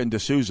Gorka and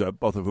D'Souza,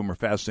 both of whom are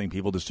fascinating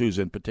people.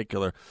 D'Souza in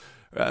particular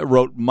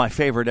wrote my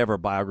favorite ever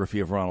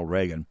biography of Ronald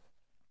Reagan.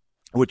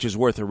 which is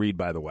worth a read,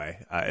 by the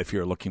way, if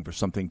you're looking for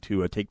something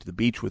to take to the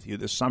beach with you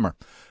this summer.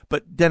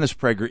 But Dennis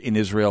Prager in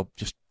Israel,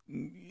 just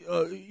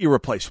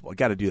irreplaceable. I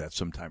got to do that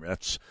sometime.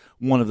 That's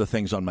one of the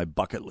things on my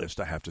bucket list,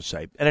 I have to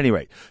say. At any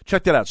rate,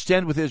 check that out.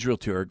 Stand with Israel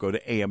Tour. Go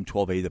to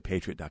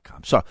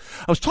am1280thepatriot.com. So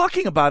I was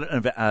talking about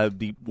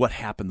what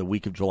happened the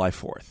week of July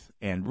 4th,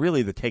 and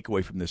really the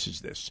takeaway from this is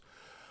this.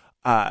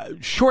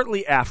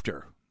 Shortly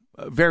after,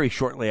 very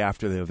shortly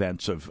after the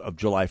events of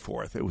July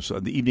 4th, it was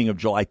on the evening of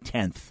July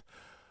 10th,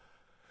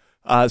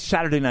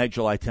 Saturday night,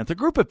 July 10th, a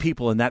group of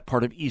people in that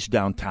part of East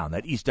Downtown,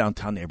 that East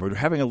Downtown neighborhood, were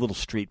having a little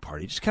street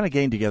party, just kind of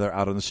getting together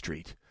out on the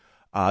street.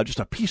 Just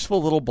a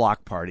peaceful little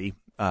block party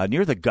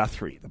near the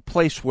Guthrie, the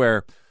place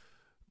where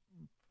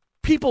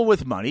people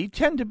with money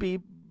tend to be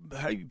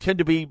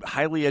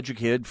highly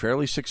educated,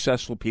 fairly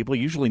successful people,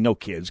 usually no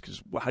kids,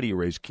 because how do you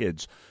raise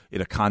kids in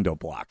a condo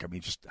block? I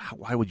mean, just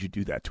why would you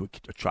do that to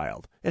a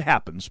child? It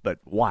happens, but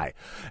why?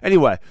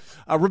 Anyway,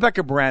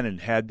 Rebecca Brannon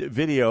had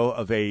video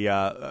of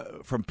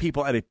from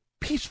people at a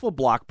peaceful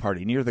block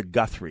party near the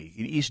Guthrie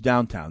in East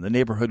Downtown, the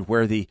neighborhood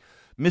where the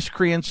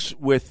miscreants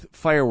with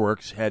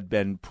fireworks had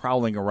been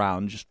prowling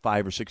around just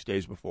 5 or 6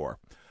 days before.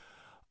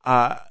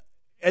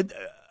 And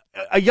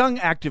a young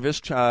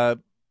activist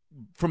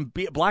from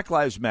Black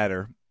Lives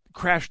Matter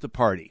crashed the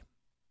party,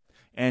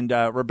 and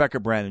Rebecca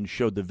Brannon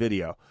showed the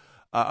video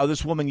of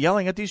this woman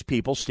yelling at these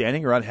people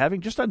standing around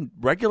having just a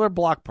regular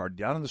block party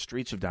down in the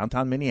streets of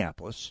downtown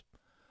Minneapolis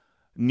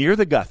near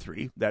the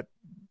Guthrie, that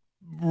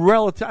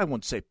relative, I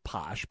won't say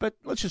posh, but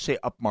let's just say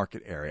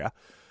upmarket area.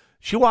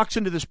 She walks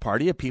into this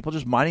party of people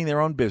just minding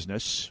their own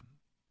business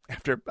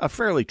after a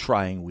fairly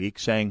trying week,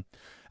 and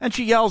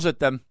she yells at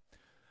them,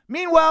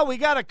 "Meanwhile, we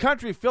got a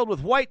country filled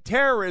with white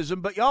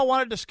terrorism, but y'all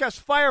want to discuss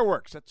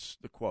fireworks." That's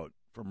the quote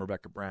from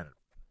Rebecca Brannon.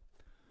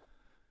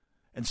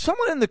 And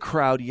someone in the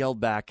crowd yelled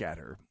back at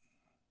her,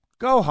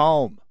 "Go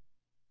home."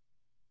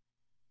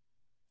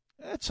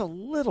 That's a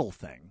little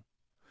thing.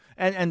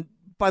 And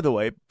by the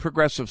way,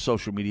 progressive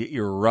social media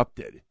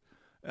erupted.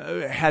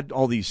 Had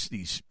all these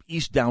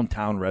East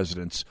Downtown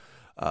residents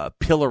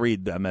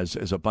pilloried them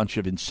as a bunch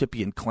of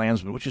incipient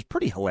Klansmen, which is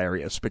pretty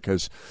hilarious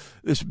because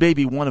this may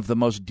be one of the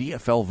most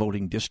DFL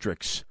voting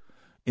districts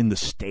in the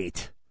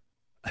state.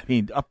 I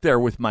mean, up there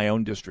with my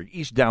own district.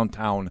 East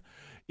Downtown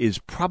is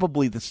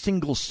probably the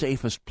single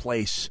safest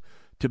place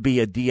to be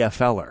a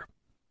DFLer.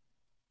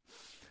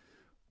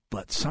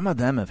 But some of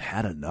them have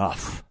had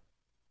enough.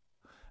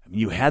 I mean,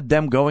 you had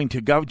them going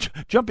to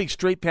jumping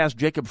straight past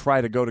Jacob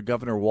Fry to go to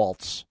Governor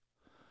Waltz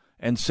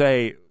and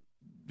say,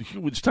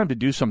 it's time to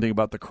do something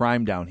about the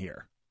crime down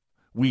here.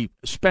 We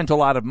spent a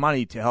lot of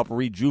money to help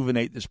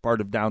rejuvenate this part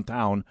of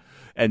downtown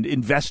and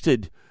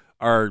invested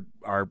our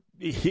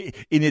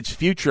in its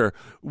future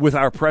with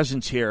our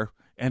presence here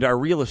and our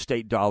real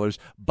estate dollars.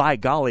 By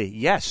golly,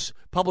 yes,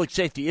 public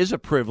safety is a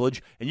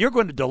privilege, and you're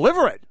going to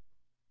deliver it.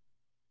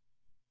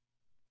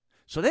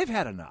 So they've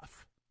had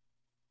enough.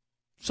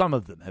 Some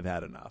of them have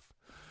had enough.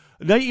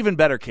 An even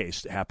better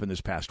case happened this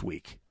past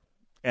week,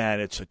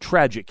 and it's a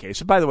tragic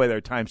case. And by the way, there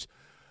are times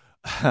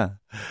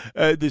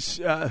this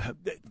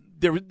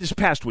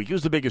past week, it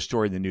was the biggest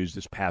story in the news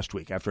this past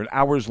week, after an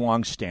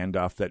hours-long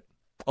standoff that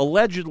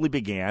allegedly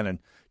began and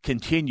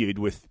continued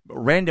with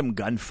random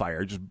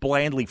gunfire, just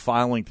blandly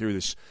filing through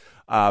this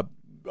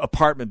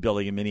apartment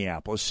building in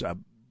Minneapolis,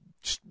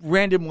 just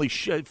randomly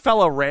shooting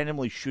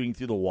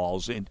through the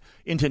walls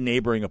into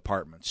neighboring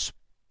apartments.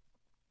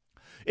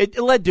 It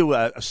led to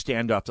a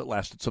standoff that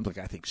lasted something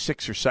like, I think,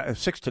 6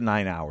 to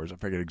 9 hours. I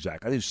forget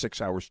exactly. I think it was a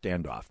 6-hour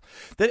standoff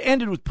that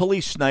ended with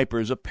police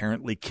snipers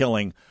apparently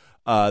killing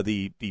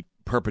the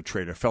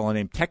perpetrator, a fellow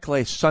named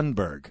Tekle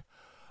Sundberg,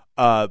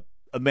 a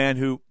man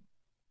who,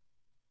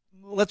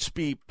 let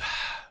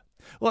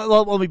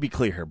me be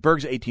clear here.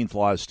 Berg's 18th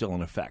law is still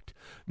in effect.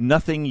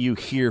 Nothing you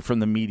hear from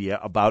the media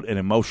about an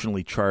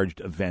emotionally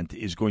charged event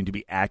is going to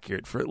be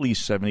accurate for at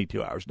least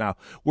 72 hours. Now,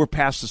 we're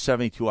past the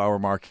 72-hour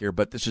mark here,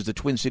 but this is the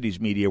Twin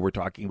Cities media we're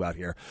talking about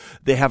here.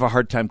 They have a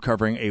hard time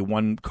covering a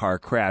one-car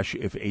crash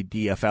if a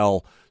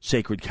DFL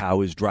sacred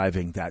cow is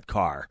driving that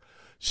car.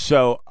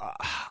 So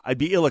I'd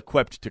be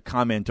ill-equipped to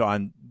comment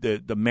on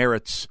the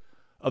merits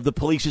of the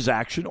police's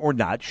action or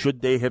not.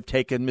 Should they have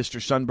taken Mr.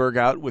 Sundberg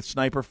out with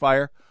sniper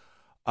fire?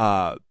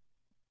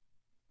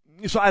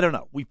 So I don't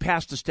know. We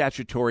passed the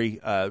statutory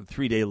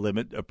 3-day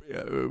limit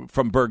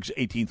from Berg's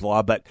 18th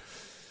law, but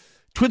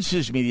Twin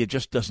Cities media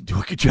just doesn't do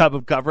a good job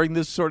of covering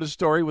this sort of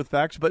story with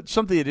facts. But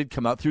something that did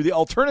come out through the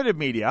alternative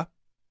media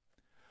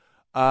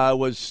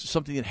was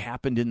something that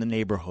happened in the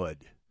neighborhood.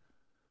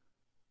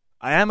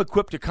 I am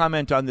equipped to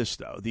comment on this,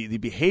 though. The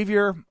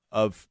behavior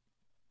of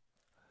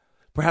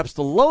perhaps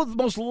the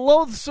most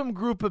loathsome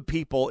group of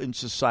people in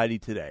society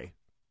today.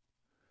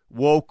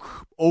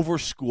 Woke,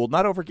 overschooled,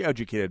 not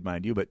overeducated,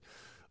 mind you, but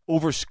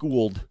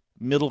overschooled,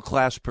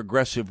 middle-class,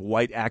 progressive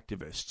white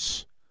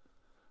activists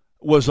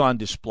was on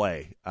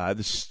display.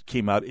 This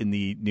came out in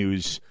the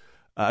news,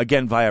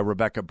 again, via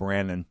Rebecca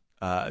Brannon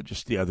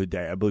just the other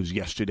day. I believe it was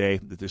yesterday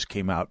that this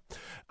came out.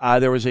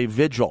 There was a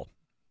vigil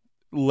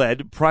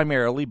led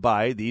primarily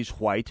by these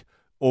white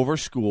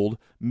overschooled,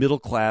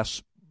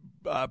 middle-class,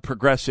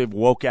 progressive,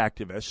 woke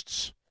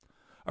activists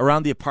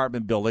around the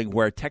apartment building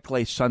where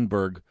Tekle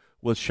Sundberg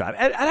was shot.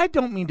 And I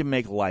don't mean to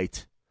make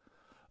light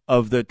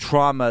of the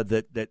trauma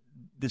that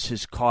this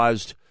has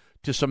caused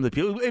to some of the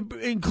people,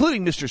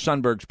 including Mr.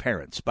 Sundberg's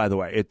parents, by the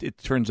way. It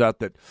turns out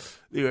that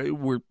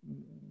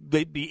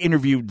they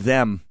interviewed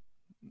them,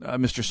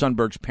 Mr.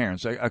 Sundberg's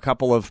parents, a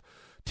couple of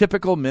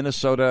typical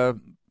Minnesota,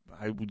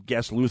 I would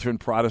guess, Lutheran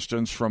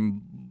Protestants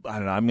from, I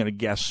don't know, I'm going to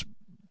guess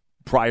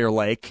Prior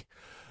Lake,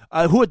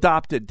 who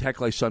adopted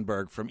Tekle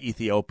Sundberg from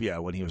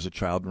Ethiopia when he was a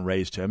child and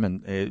raised him.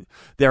 And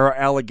there are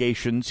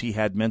allegations he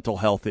had mental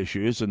health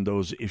issues, and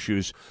those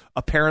issues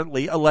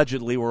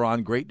allegedly were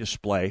on great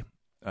display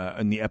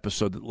in the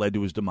episode that led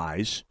to his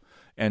demise.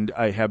 And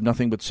I have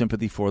nothing but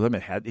sympathy for them.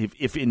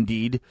 If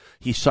indeed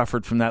he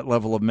suffered from that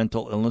level of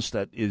mental illness,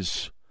 that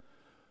is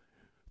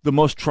the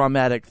most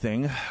traumatic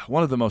thing,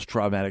 one of the most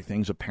traumatic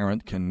things a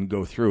parent can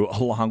go through,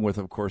 along with,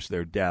 of course,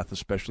 their death,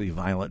 especially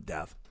violent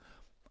death.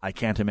 I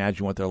can't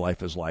imagine what their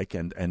life is like,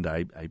 and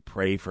I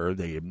pray for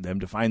them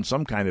to find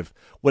some kind of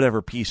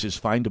whatever peace is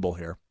findable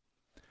here.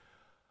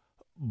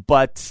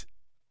 But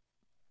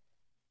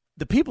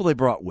the people they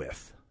brought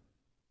with,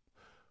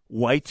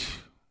 white,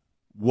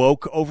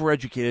 woke,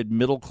 overeducated,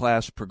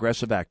 middle-class,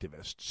 progressive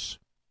activists,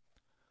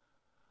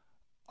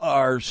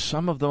 are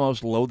some of the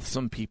most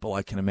loathsome people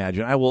I can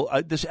imagine.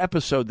 This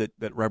episode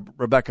that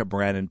Rebecca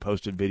Brannon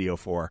posted video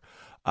for,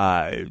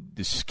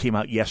 this came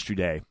out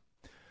yesterday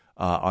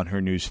on her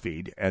news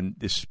feed, and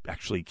this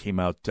actually came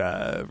out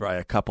by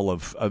a couple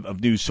of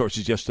news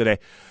sources yesterday.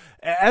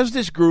 As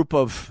this group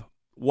of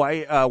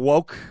white,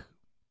 woke,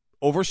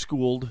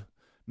 overschooled,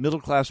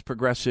 middle-class,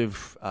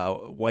 progressive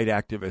white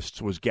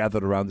activists was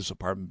gathered around this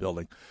apartment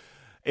building,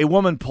 a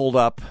woman pulled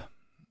up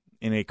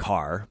in a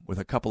car with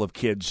a couple of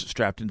kids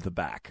strapped into the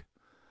back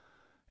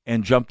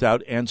and jumped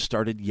out and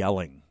started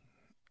yelling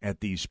at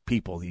these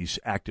people, these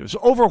activists,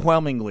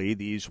 overwhelmingly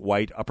these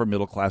white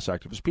upper-middle-class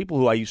activists, people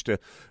who I used to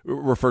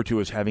refer to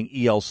as having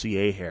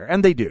ELCA hair,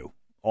 and they do.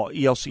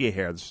 ELCA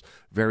hair, this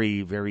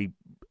very, very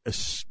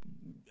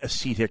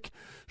ascetic,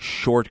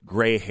 short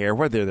gray hair,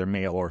 whether they're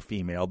male or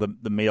female.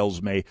 The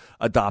males may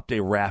adopt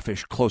a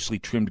raffish, closely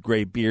trimmed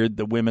gray beard,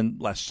 the women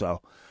less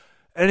so.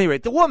 At any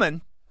rate, the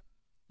woman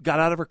got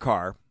out of her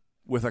car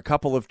with a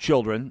couple of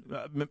children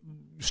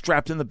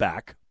strapped in the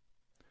back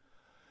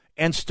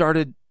and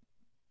started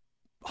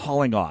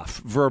hauling off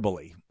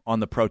verbally on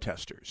the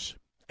protesters.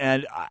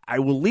 And I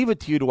will leave it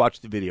to you to watch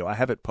the video. I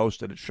have it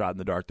posted at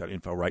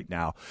shotinthedark.info right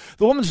now.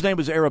 The woman's name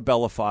was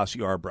Arabella Foss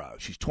Yarbrough.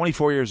 She's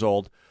 24 years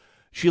old.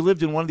 She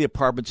lived in one of the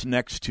apartments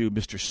next to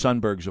Mr.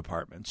 Sundberg's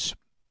apartments.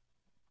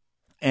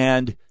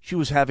 And she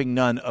was having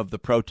none of the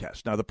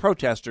protest. Now, the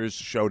protesters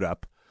showed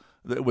up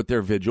with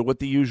their vigil with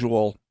the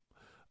usual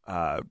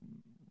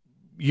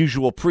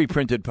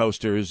pre-printed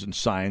posters and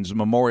signs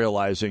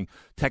memorializing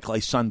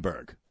Tekle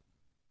Sundberg.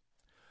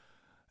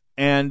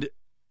 And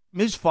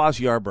Ms. Foss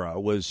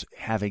Yarbrough was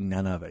having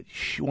none of it.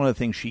 One of the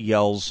things she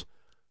yells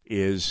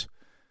is,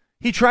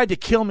 "He tried to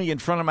kill me in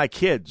front of my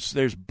kids.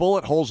 There's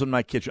bullet holes in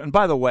my kitchen." And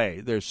by the way,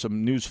 there's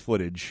some news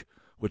footage,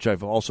 which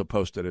I've also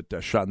posted at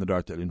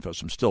shotinthedark.info,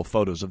 some still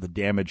photos of the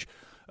damage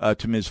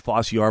to Ms.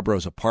 Foss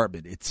Yarbrough's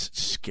apartment. It's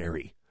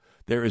scary.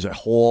 There is a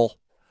hole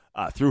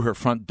through her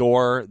front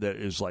door that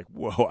is like,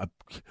 whoa,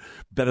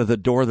 better the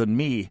door than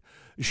me.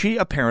 She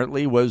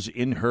apparently was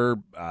in her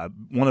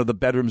one of the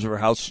bedrooms of her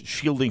house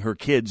shielding her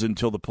kids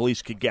until the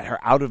police could get her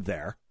out of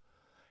there.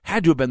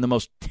 Had to have been the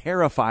most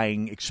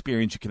terrifying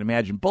experience you can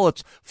imagine.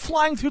 Bullets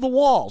flying through the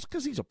walls,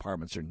 because these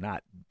apartments are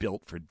not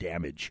built for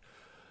damage.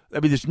 I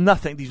mean, there's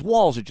nothing. These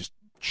walls are just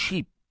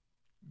cheap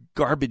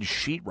garbage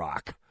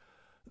sheetrock.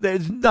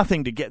 There's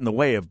nothing to get in the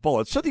way of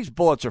bullets. So these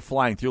bullets are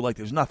flying through like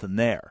there's nothing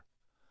there.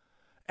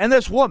 And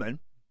this woman,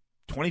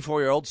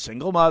 24-year-old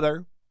single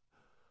mother,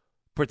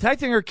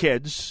 protecting her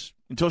kids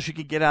until she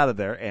could get out of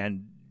there.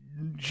 And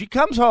she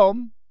comes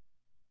home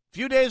a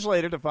few days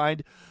later to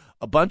find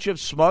a bunch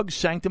of smug,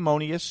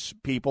 sanctimonious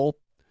people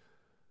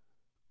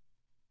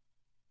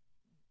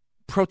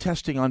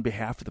protesting on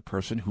behalf of the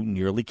person who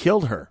nearly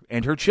killed her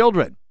and her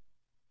children.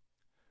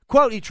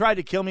 Quote, "He tried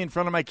to kill me in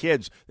front of my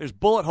kids. There's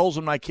bullet holes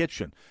in my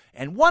kitchen."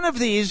 And one of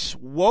these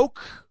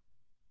woke,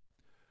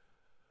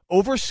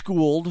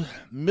 overschooled,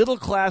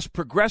 middle-class,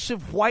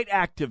 progressive white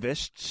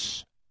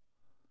activists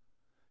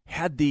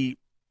had the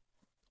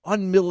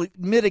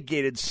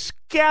unmitigated,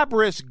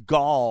 scabrous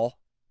gall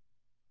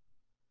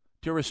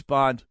to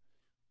respond,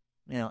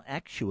 "Well,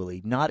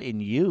 actually, not in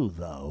you,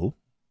 though."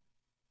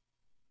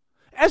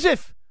 As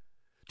if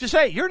to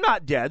say, you're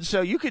not dead,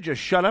 so you could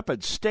just shut up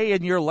and stay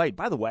in your lane.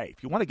 By the way,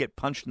 if you want to get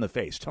punched in the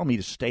face, tell me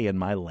to stay in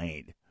my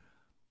lane.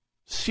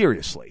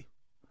 Seriously.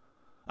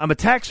 I'm a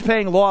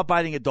tax-paying,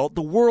 law-abiding adult.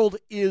 The world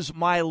is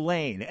my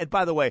lane. And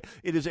by the way,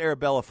 it is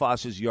Arabella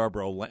Foss's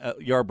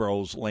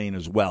Yarbrough's lane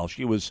as well.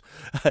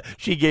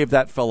 She gave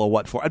that fellow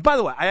what for. And by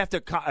the way, I have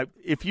to.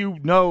 If you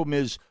know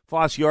Ms.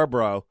 Foss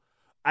Yarbrough,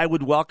 I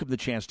would welcome the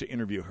chance to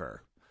interview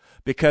her,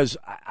 because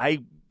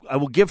I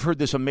will give her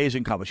this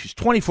amazing compliment. She's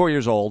 24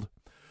 years old.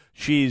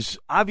 She's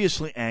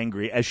obviously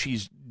angry as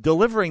she's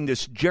delivering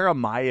this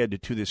Jeremiah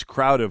to this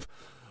crowd of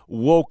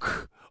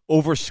woke,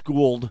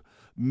 overschooled,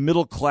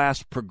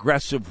 middle-class,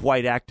 progressive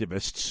white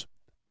activists.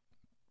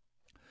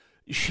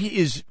 She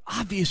is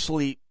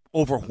obviously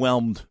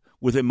overwhelmed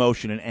with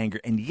emotion and anger,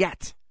 and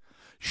yet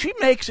she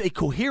makes a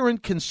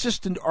coherent,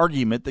 consistent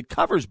argument that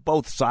covers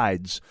both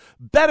sides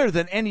better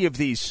than any of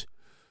these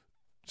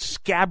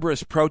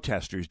scabrous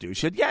protesters do.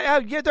 She said, yeah,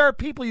 there are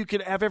people you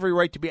can have every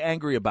right to be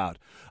angry about.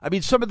 I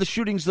mean, some of the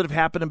shootings that have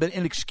happened have been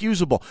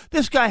inexcusable.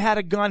 This guy had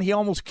a gun. He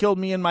almost killed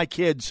me and my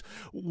kids.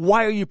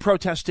 Why are you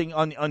protesting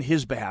on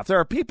his behalf? There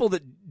are people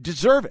that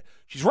deserve it.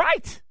 She's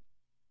right.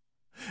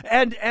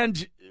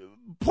 And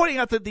pointing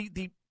out that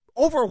the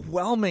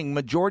overwhelming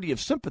majority of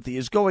sympathy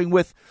is going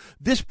with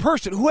this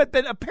person who had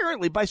been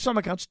apparently, by some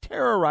accounts,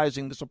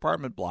 terrorizing this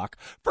apartment block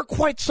for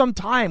quite some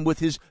time with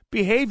his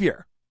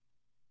behavior.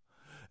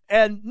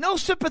 And no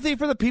sympathy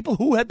for the people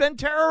who had been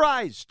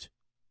terrorized.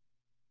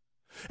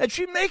 And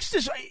she makes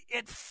this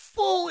at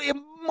full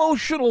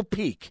emotional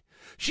peak.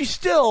 She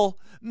still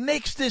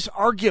makes this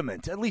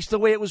argument, at least the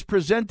way it was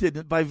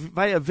presented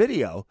via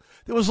video,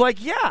 that was like,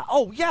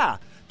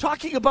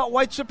 talking about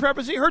white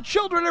supremacy. Her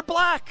children are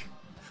black.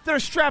 They're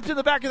strapped in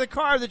the back of the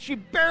car that she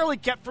barely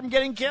kept from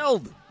getting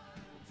killed.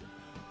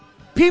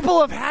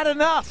 People have had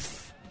enough.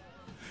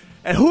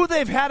 And who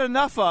they've had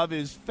enough of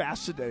is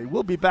fascinating.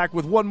 We'll be back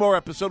with one more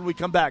episode when we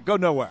come back. Go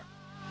nowhere.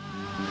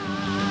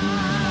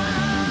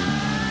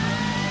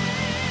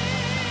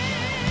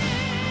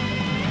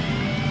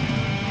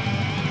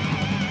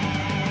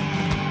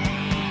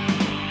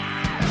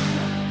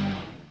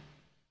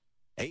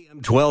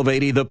 AM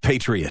 1280, The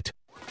Patriot.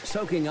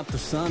 Soaking up the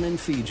sun in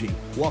Fiji,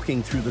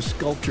 walking through the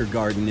sculpture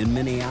garden in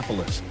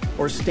Minneapolis,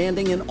 or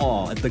standing in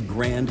awe at the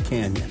Grand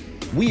Canyon.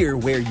 We're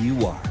where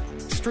you are.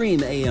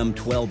 Stream AM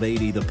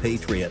 1280 The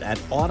Patriot at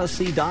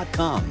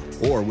Odyssey.com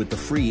or with the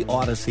free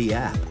Odyssey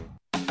app.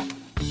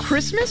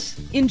 Christmas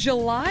in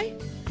July?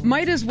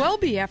 Might as well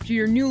be after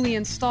your newly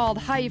installed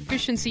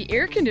high-efficiency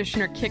air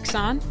conditioner kicks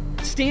on.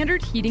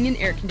 Standard Heating and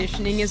Air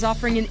Conditioning is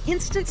offering an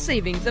instant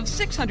savings of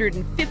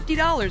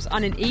 $650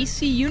 on an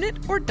AC unit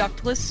or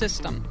ductless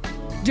system.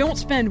 Don't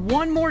spend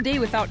one more day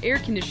without air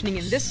conditioning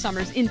in this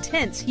summer's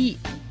intense heat.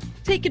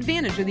 Take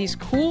advantage of these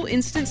cool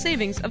instant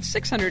savings of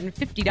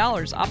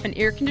 $650 off an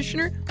air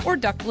conditioner or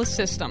ductless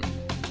system.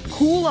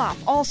 Cool off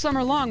all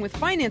summer long with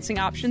financing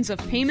options of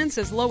payments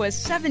as low as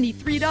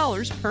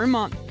 $73 per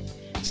month.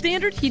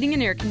 Standard Heating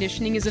and Air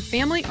Conditioning is a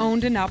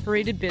family-owned and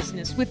operated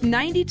business with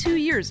 92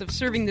 years of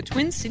serving the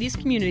Twin Cities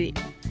community,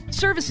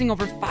 servicing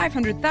over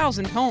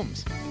 500,000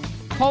 homes.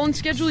 Call and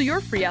schedule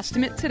your free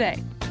estimate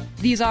today.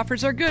 These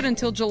offers are good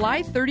until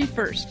July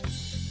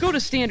 31st. Go to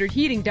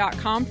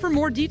standardheating.com for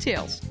more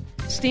details.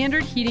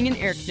 Standard Heating and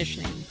Air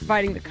Conditioning,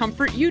 providing the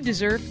comfort you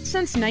deserve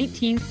since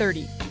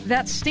 1930.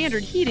 That's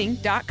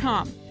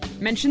standardheating.com.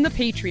 Mention the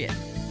Patriot.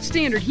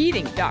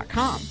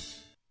 Standardheating.com.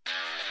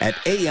 At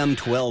AM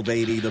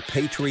 1280,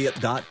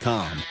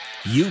 thepatriot.com,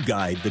 you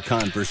guide the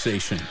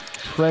conversation.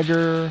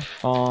 Trigger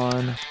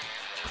on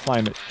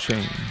climate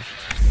change.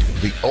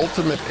 The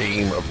ultimate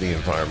aim of the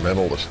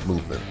environmentalist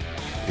movement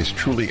is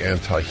truly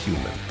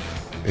anti-human.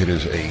 It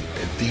is a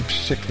deep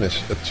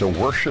sickness. It's a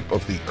worship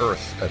of the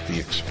earth at the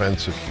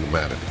expense of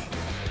humanity.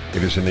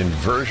 It is an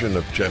inversion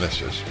of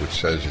Genesis, which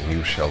says, and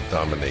you shall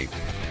dominate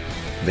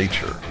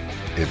nature.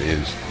 It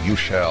is, you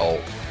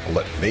shall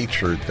let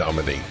nature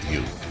dominate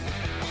you.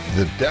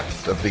 The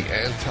depth of the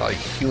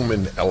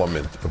anti-human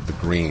element of the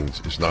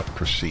Greens is not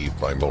perceived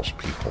by most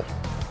people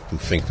who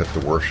think that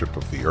the worship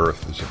of the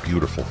earth is a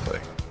beautiful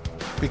thing.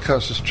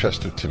 Because, as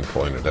Chesterton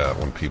pointed out,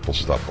 when people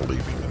stop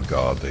believing in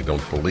God, they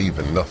don't believe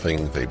in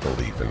nothing, they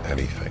believe in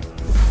anything.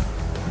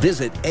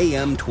 Visit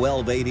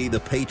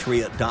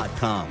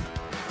am1280thepatriot.com.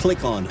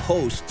 Click on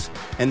Hosts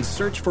and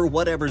search for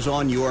whatever's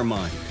on your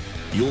mind.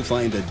 You'll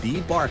find a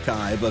deep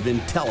archive of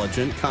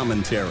intelligent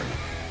commentary.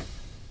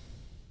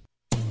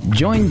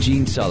 Join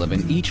Gene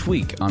Sullivan each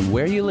week on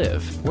Where You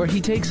Live, where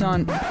he takes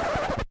on...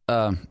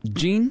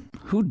 Gene,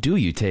 who do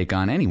you take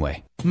on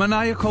anyway?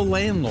 Maniacal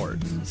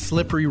landlords,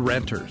 slippery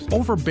renters,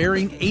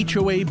 overbearing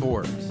HOA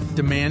boards,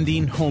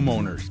 demanding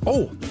homeowners.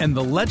 Oh, and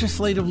the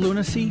legislative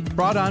lunacy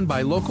brought on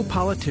by local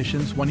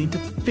politicians wanting to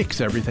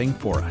fix everything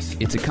for us.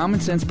 It's a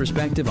common sense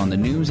perspective on the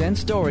news and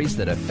stories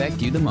that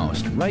affect you the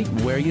most, right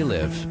where you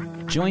live.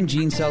 Join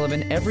Gene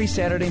Sullivan every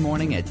Saturday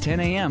morning at 10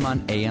 a.m.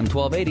 on AM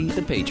 1280,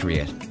 The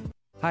Patriot.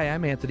 Hi,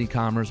 I'm Anthony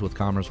Commerce with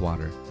Commerce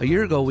Water. A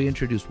year ago, we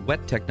introduced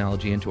wet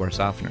technology into our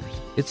softeners.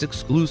 It's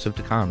exclusive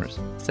to Commerce.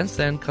 Since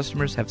then,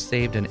 customers have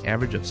saved an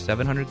average of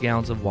 700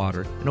 gallons of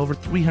water and over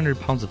 300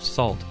 pounds of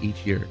salt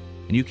each year.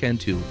 And you can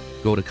too.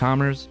 Go to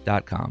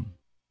commerce.com.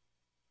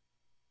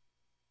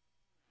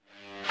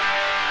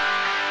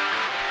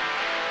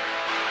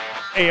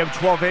 AM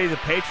 1280, The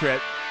Patriot.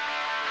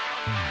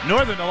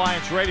 Northern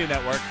Alliance Radio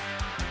Network.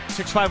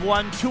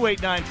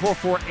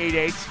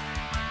 651-289-4488.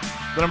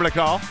 The number to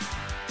call.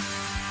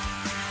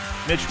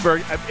 Mitch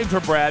Berg, in for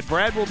Brad.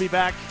 Brad will be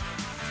back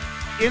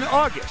in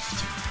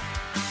August.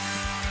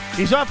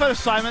 He's off on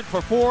assignment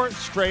for 4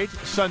 straight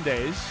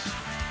Sundays.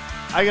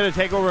 I got to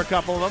take over a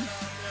couple of them.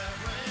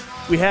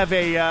 We have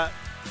a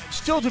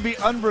still to be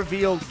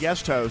unrevealed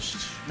guest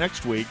host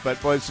next week,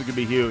 but boy, this is going to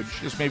be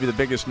huge. This may be the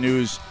biggest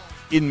news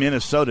in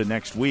Minnesota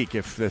next week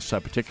if this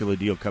particular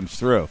deal comes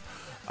through.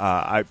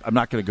 I'm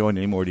not going to go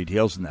into any more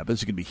details than that, but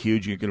this is going to be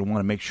huge. You're going to want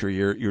to make sure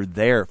you're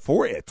there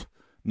for it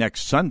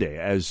next Sunday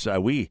as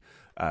we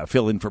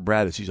fill in for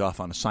Brad as he's off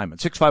on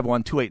assignment.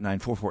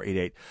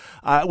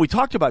 651-289-4488. We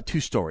talked about two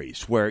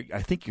stories where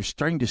I think you're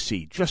starting to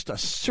see just a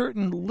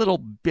certain little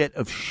bit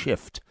of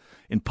shift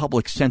in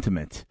public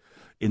sentiment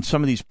in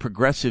some of these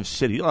progressive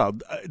cities.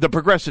 The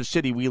progressive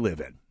city we live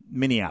in,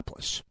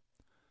 Minneapolis,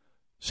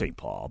 St.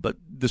 Paul. But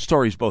the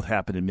stories both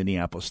happen in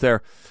Minneapolis.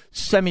 They're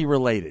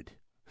semi-related.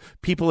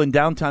 People in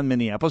downtown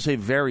Minneapolis, a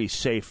very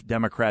safe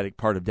Democratic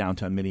part of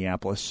downtown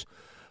Minneapolis,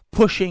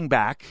 pushing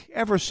back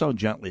ever so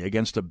gently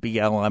against a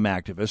BLM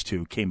activist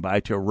who came by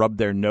to rub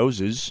their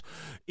noses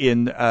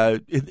in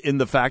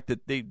the fact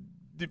that the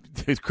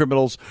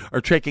criminals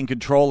are taking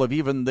control of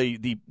even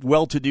the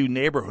well-to-do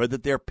neighborhood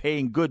that they're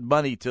paying good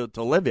money to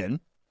live in,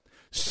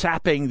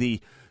 sapping the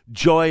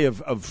joy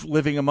of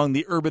living among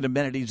the urban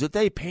amenities that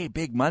they pay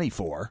big money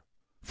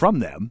from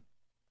them.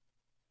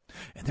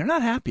 And they're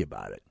not happy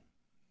about it.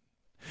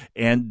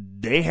 And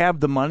they have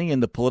the money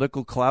and the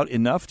political clout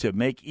enough to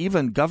make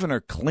even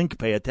Governor Klink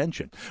pay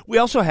attention. We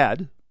also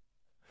had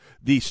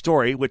the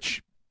story,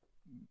 which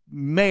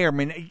may or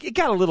may not, it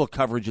got a little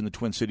coverage in the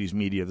Twin Cities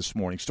media this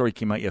morning. Story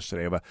came out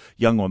yesterday of a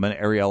young woman,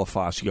 Arabella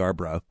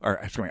Foss-Yarbrough,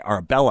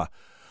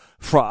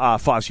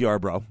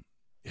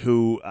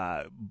 who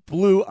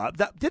blew up.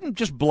 That didn't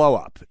just blow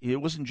up.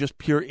 It wasn't just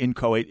pure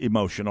inchoate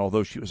emotion,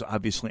 although she was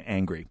obviously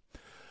angry.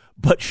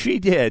 But she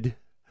did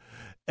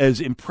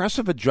as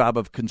impressive a job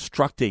of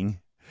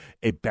constructing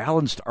a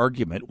balanced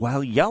argument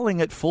while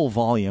yelling at full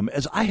volume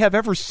as I have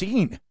ever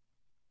seen.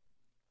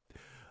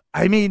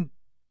 I mean,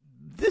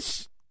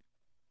 this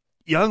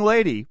young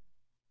lady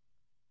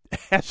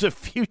has a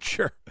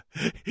future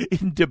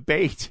in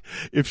debate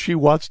if she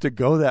wants to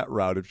go that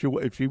route, if she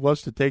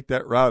wants to take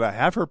that route. I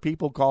have her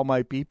people call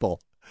my people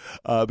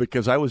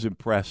because I was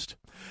impressed.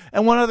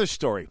 And one other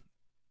story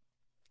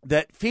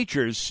that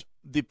features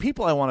the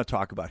people I want to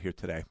talk about here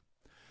today,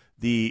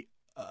 the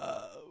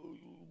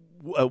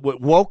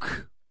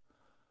woke,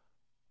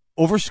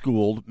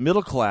 overschooled,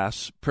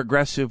 middle-class,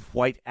 progressive,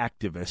 white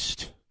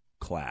activist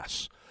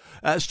class.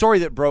 A story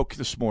that broke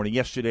this morning,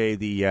 yesterday,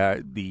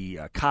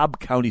 the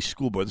Cobb County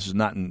School Board, this is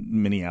not in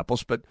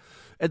Minneapolis, but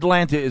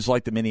Atlanta is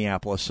like the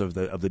Minneapolis of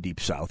the Deep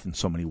South in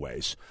so many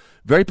ways.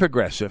 Very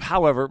progressive,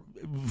 however,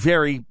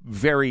 very,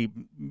 very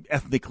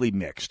ethnically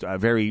mixed,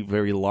 very,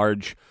 very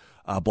large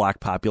black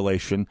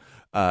population,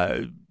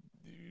 and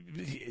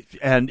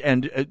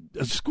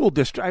a school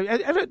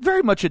district,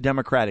 very much a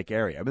Democratic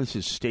area. I mean, this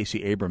is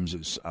Stacey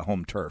Abrams'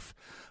 home turf.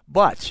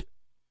 But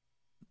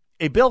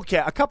a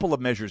couple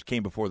of measures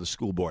came before the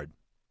school board,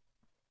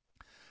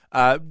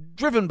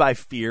 driven by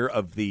fear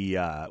of the,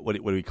 what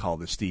do we call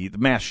this, the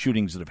mass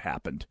shootings that have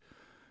happened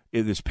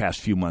in this past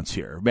few months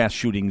here, mass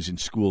shootings in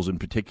schools in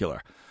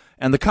particular.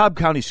 And the Cobb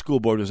County School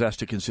Board was asked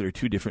to consider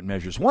two different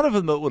measures. One of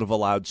them that would have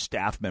allowed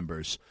staff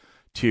members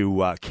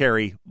to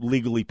carry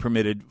legally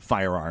permitted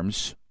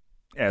firearms,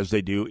 as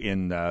they do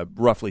in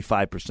roughly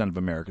 5% of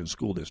American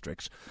school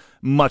districts,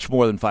 much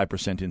more than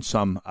 5% in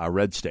some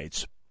red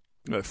states,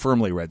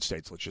 firmly red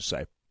states, let's just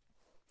say.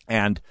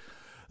 And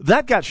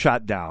that got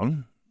shot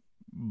down,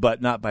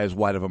 but not by as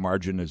wide of a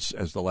margin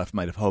as the left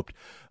might have hoped.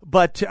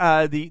 But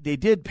they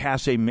did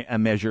pass a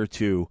measure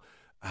to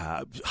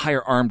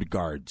hire armed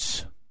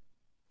guards.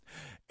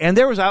 And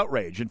there was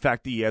outrage. In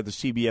fact, the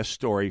CBS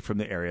story from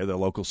the area, the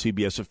local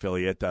CBS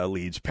affiliate,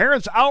 leads,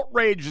 "Parents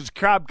outraged as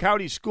Cobb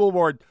County School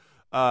Board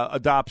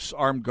adopts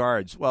armed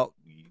guards." Well,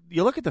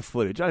 you look at the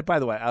footage. By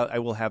the way, I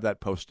will have that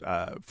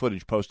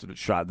footage posted at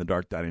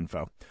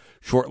shotinthedark.info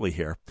shortly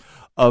here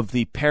of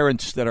the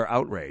parents that are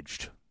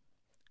outraged.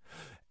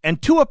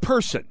 And to a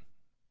person,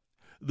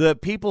 the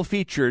people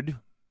featured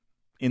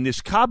in this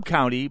Cobb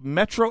County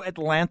Metro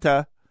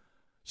Atlanta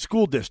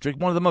school district,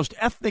 one of the most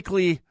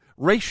ethnically,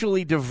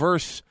 racially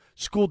diverse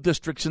school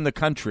districts in the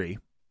country,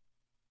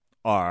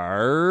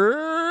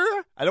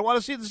 are, I don't want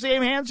to see the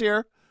same hands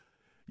here.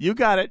 You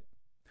got it.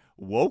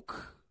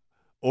 Woke,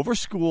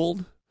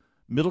 overschooled,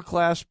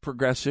 middle-class,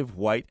 progressive,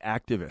 white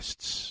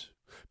activists.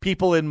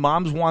 People in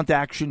Moms Want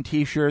Action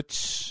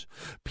T-shirts.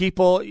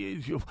 People,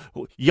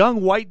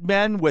 young white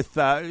men with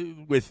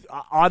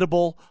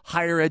audible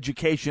higher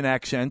education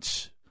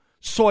accents.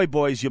 Soy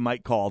boys, you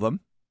might call them.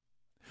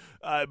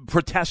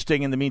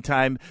 Protesting in the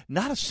meantime.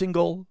 Not a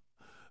single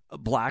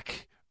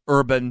black,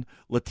 urban,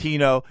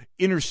 Latino,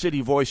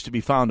 inner-city voice to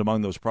be found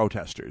among those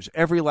protesters.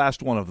 Every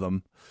last one of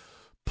them.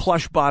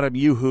 Plush-bottom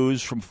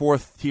yoo-hoos from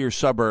fourth-tier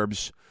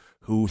suburbs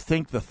who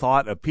think the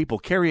thought of people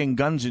carrying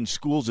guns in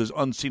schools is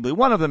unseemly.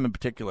 One of them in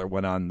particular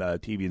went on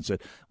TV and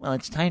said, well,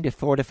 it's time to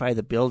fortify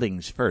the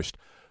buildings first.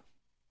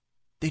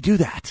 They do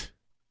that.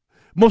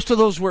 Most of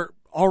those were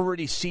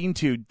already seen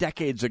to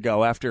decades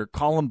ago after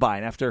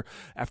Columbine,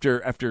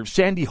 after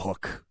Sandy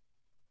Hook.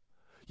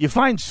 You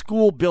find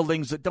school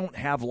buildings that don't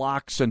have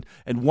locks and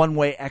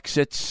one-way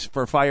exits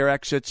for fire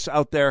exits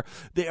out there.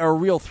 They are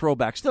real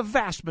throwbacks. The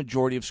vast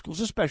majority of schools,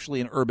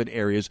 especially in urban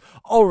areas,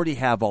 already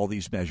have all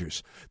these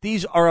measures.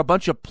 These are a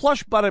bunch of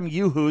plush-bottom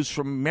yoo-hoos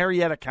from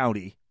Marietta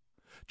County,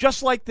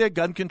 just like the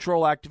gun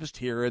control activist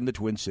here in the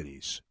Twin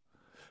Cities.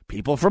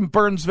 People from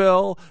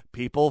Burnsville,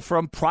 people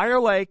from Prior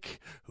Lake,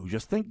 who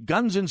just think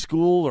guns in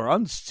school are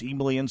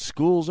unseemly and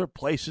schools are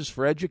places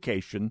for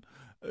education.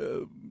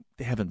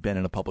 They haven't been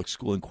in a public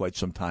school in quite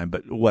some time,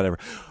 but whatever.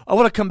 I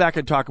want to come back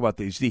and talk about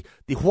these. The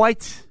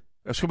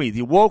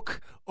woke,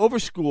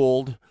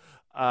 overschooled,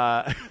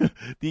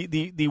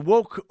 the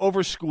woke,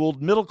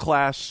 overschooled, middle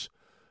class,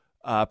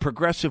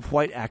 progressive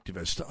white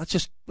activist.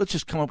 Let's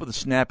just come up with a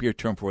snappier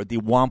term for it. The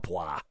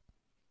Wampwa.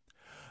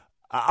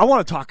 I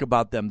want to talk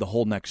about them the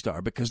whole next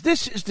hour because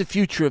this is the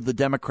future of the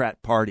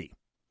Democrat Party.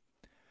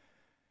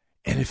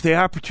 And if the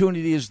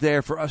opportunity is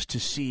there for us to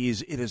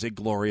seize, it is a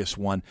glorious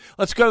one.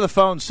 Let's go to the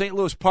phone. St.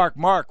 Louis Park.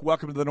 Mark,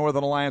 welcome to the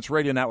Northern Alliance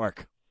Radio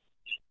Network.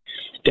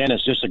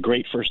 Dennis, just a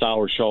great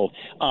first-hour show.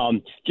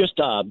 Just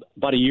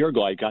about a year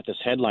ago, I got this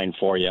headline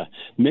for you.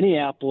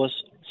 Minneapolis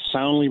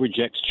soundly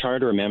rejects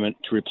charter amendment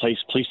to replace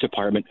police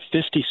department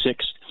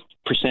 56%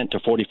 to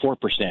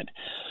 44%.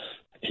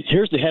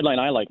 Here's the headline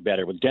I like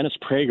better. With Dennis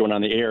Prager went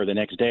on the air the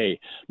next day.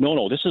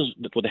 No, this is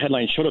what the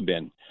headline should have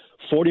been.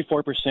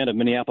 44% of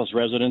Minneapolis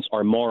residents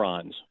are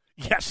morons.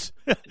 Yes.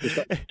 just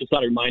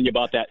thought I'd remind you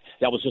about that.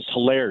 That was just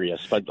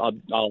hilarious, but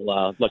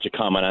I'll let you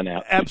comment on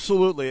that.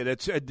 Absolutely. And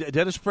it's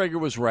Dennis Prager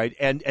was right.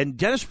 And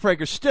Dennis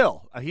Prager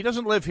still, he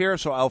doesn't live here,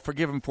 so I'll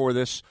forgive him for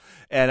this.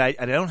 And I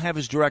don't have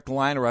his direct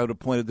line, or I would have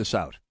pointed this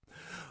out.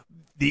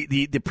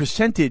 The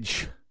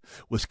percentage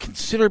was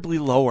considerably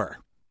lower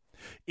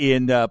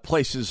in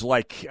places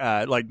like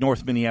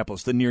North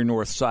Minneapolis, the near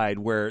north side,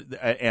 where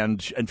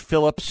and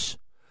Phillips,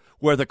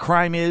 where the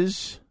crime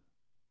is,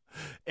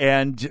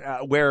 and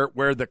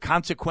where the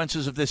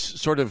consequences of this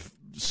sort of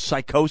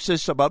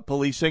psychosis about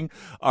policing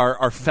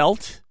are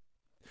felt,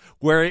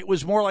 where it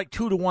was more like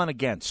 2-1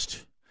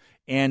 against,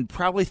 and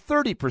probably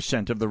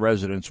 30% of the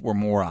residents were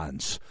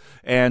morons,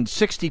 and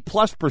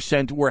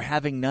 60+% were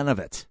having none of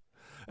it.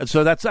 And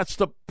so that's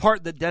the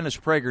part that Dennis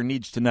Prager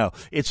needs to know.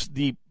 It's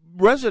the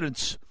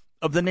residents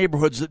of the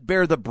neighborhoods that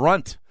bear the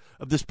brunt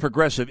of this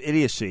progressive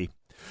idiocy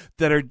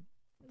that are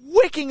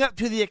waking up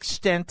to the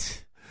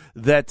extent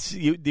that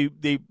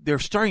they're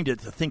starting to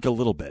think a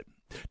little bit.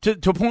 To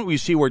a point where you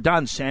see where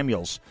Don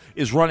Samuels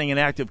is running an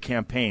active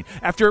campaign.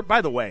 After,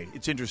 by the way,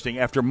 it's interesting,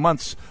 after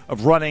months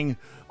of running,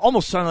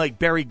 almost sounding like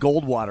Barry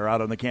Goldwater out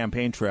on the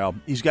campaign trail,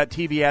 he's got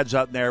TV ads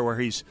out there where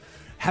he's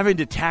having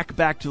to tack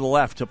back to the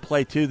left to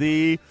play to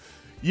the,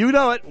 you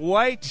know it,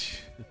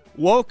 white,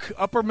 woke,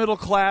 upper middle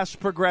class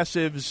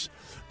progressives,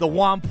 the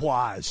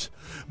Wampwas.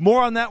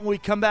 More on that when we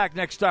come back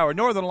next hour.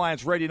 Northern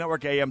Alliance Radio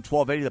Network, AM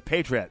 1280, The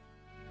Patriot.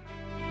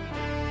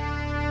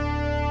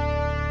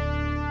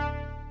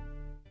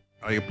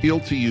 I appeal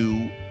to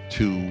you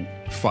to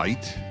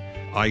fight.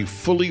 I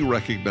fully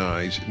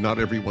recognize not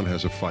everyone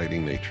has a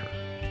fighting nature,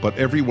 but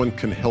everyone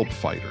can help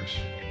fighters.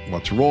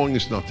 What's wrong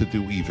is not to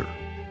do either.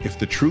 If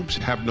the troops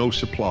have no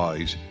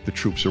supplies, the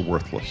troops are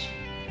worthless.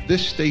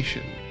 This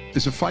station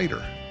is a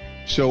fighter.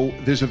 So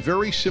there's a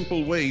very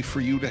simple way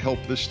for you to help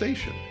this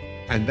station,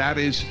 and that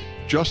is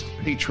just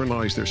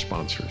patronize their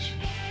sponsors.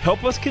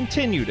 Help us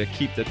continue to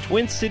keep the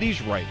Twin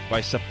Cities right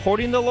by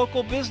supporting the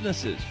local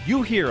businesses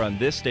you hear on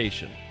this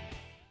station.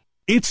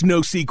 It's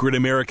no secret,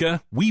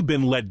 America. We've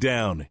been let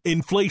down.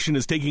 Inflation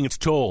is taking its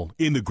toll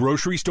in the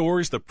grocery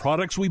stores, the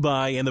products we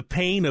buy, and the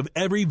pain of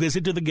every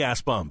visit to the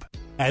gas pump.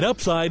 At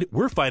Upside,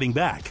 we're fighting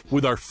back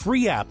with our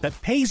free app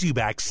that pays you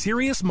back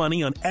serious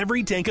money on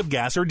every tank of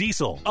gas or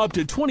diesel, up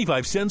to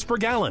 25 cents per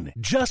gallon,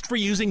 just for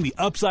using the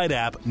Upside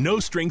app, no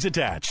strings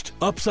attached.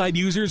 Upside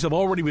users have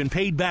already been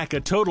paid back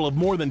a total of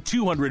more than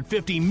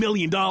 $250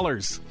 million.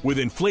 With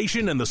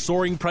inflation and the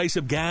soaring price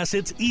of gas,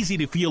 it's easy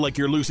to feel like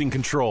you're losing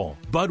control.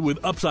 But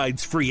with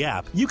Upside's free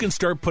app, you can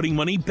start putting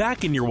money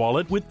back in your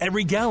wallet with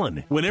every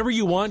gallon. Whenever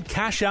you want,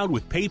 cash out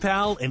with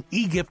PayPal, an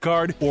e-gift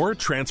card, or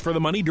transfer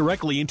the money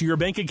directly into your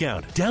bank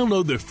account.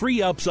 Download the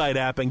free Upside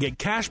app and get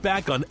cash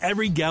back on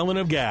every gallon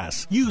of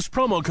gas. Use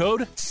promo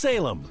code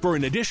SALEM for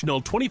an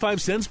additional 25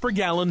 cents per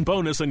gallon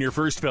bonus on your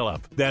first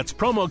fill-up. That's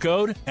promo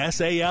code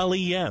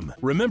SALEM.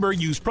 Remember,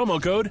 use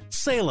promo code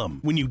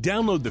SALEM when you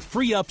download the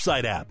free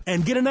Upside app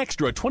and get an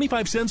extra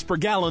 25 cents per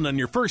gallon on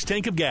your first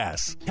tank of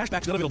gas.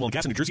 Cashback's not available in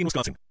gas in New Jersey and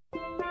Wisconsin.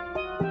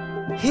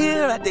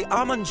 Here at the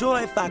Almond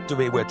Joy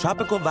Factory, where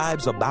tropical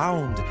vibes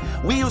abound,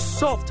 we use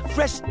soft,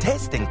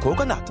 fresh-tasting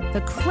coconut.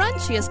 The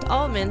crunchiest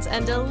almonds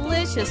and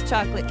delicious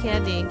chocolate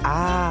candy.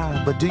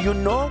 Ah, but do you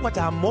know what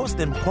our most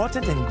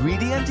important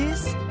ingredient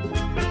is?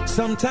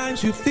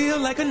 Sometimes you feel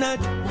like a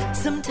nut.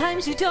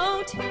 Sometimes you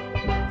don't.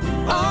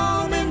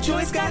 Almond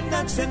Joy's got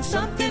nuts and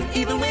something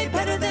even way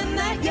better than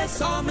that.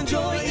 Yes, Almond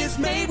Joy is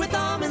made with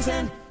almonds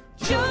and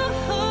joy.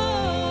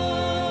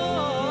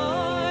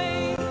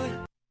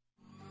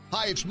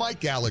 Hi, it's Mike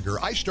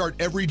Gallagher. I start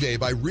every day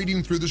by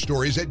reading through the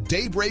stories at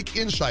Daybreak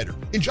Insider.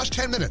 In just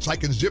 10 minutes, I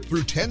can zip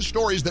through 10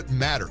 stories that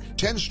matter,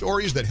 10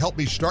 stories that help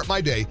me start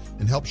my day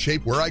and help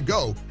shape where I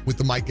go with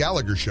The Mike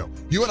Gallagher Show.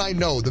 You and I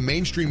know the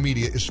mainstream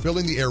media is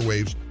filling the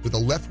airwaves with a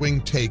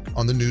left-wing take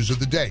on the news of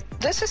the day.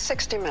 This is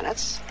 60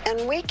 Minutes,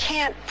 and we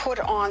can't put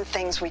on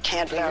things we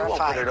can't verify. You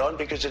won't put it on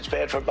because it's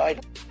bad for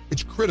Biden.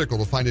 It's critical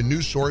to find a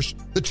news source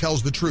that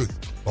tells the truth.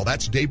 Well,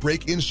 that's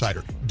Daybreak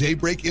Insider.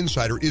 Daybreak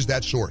Insider is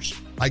that source.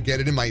 I get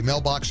it in my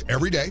mailbox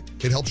every day.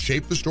 It helps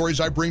shape the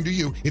stories I bring to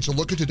you. It's a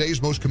look at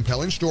today's most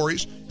compelling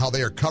stories, how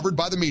they are covered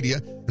by the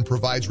media, and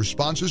provides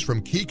responses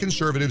from key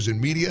conservatives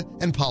in media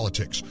and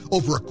politics.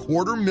 Over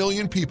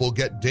 250,000 people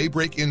get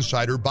Daybreak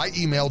Insider by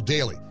email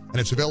daily, and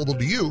it's available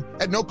to you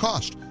at no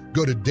cost.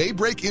 Go to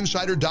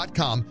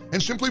daybreakinsider.com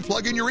and simply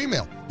plug in your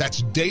email.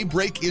 That's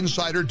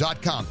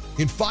daybreakinsider.com.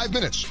 In 5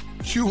 minutes,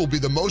 you will be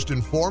the most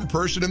informed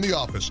person in the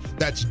office.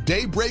 That's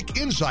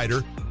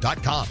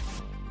daybreakinsider.com.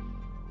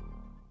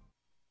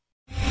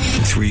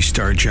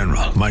 3-star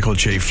General Michael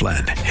J.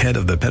 Flynn, head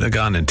of the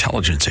Pentagon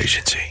Intelligence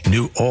Agency,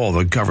 knew all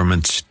the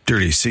government's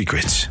dirty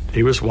secrets.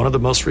 He was one of the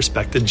most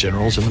respected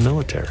generals in the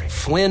military.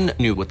 Flynn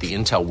knew what the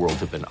intel world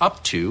had been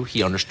up to.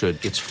 He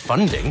understood its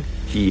funding.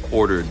 He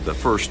ordered the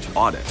first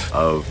audit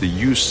of the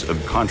use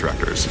of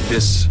contractors.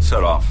 This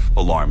set off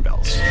alarm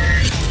bells.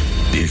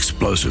 The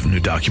explosive new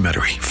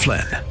documentary,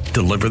 Flynn,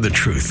 Deliver the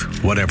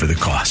Truth, Whatever the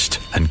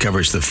Cost,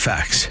 uncovers the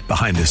facts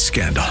behind this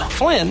scandal.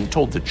 Flynn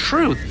told the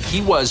truth.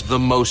 He was the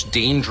most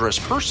dangerous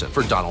person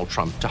for Donald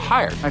Trump to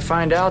hire. I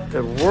find out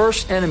the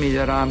worst enemy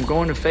that I'm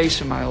going to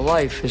face in my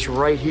life is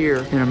right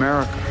here in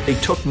America. They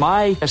took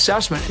my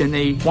assessment and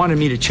they wanted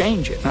me to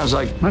change it. And I was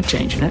like, I'm not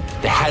changing it.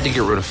 They had to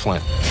get rid of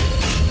Flynn.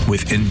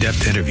 With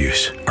in-depth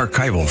interviews,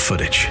 archival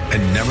footage,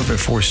 and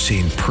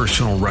never-before-seen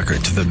personal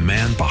records of the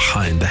man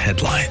behind the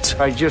headlines.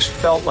 I just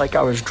felt like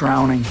I was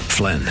drowning.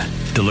 Flynn,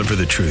 Deliver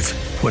the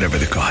Truth, Whatever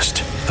the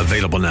Cost.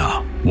 Available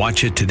now.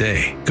 Watch it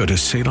today. Go to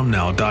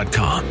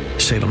salemnow.com.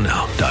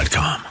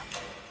 salemnow.com.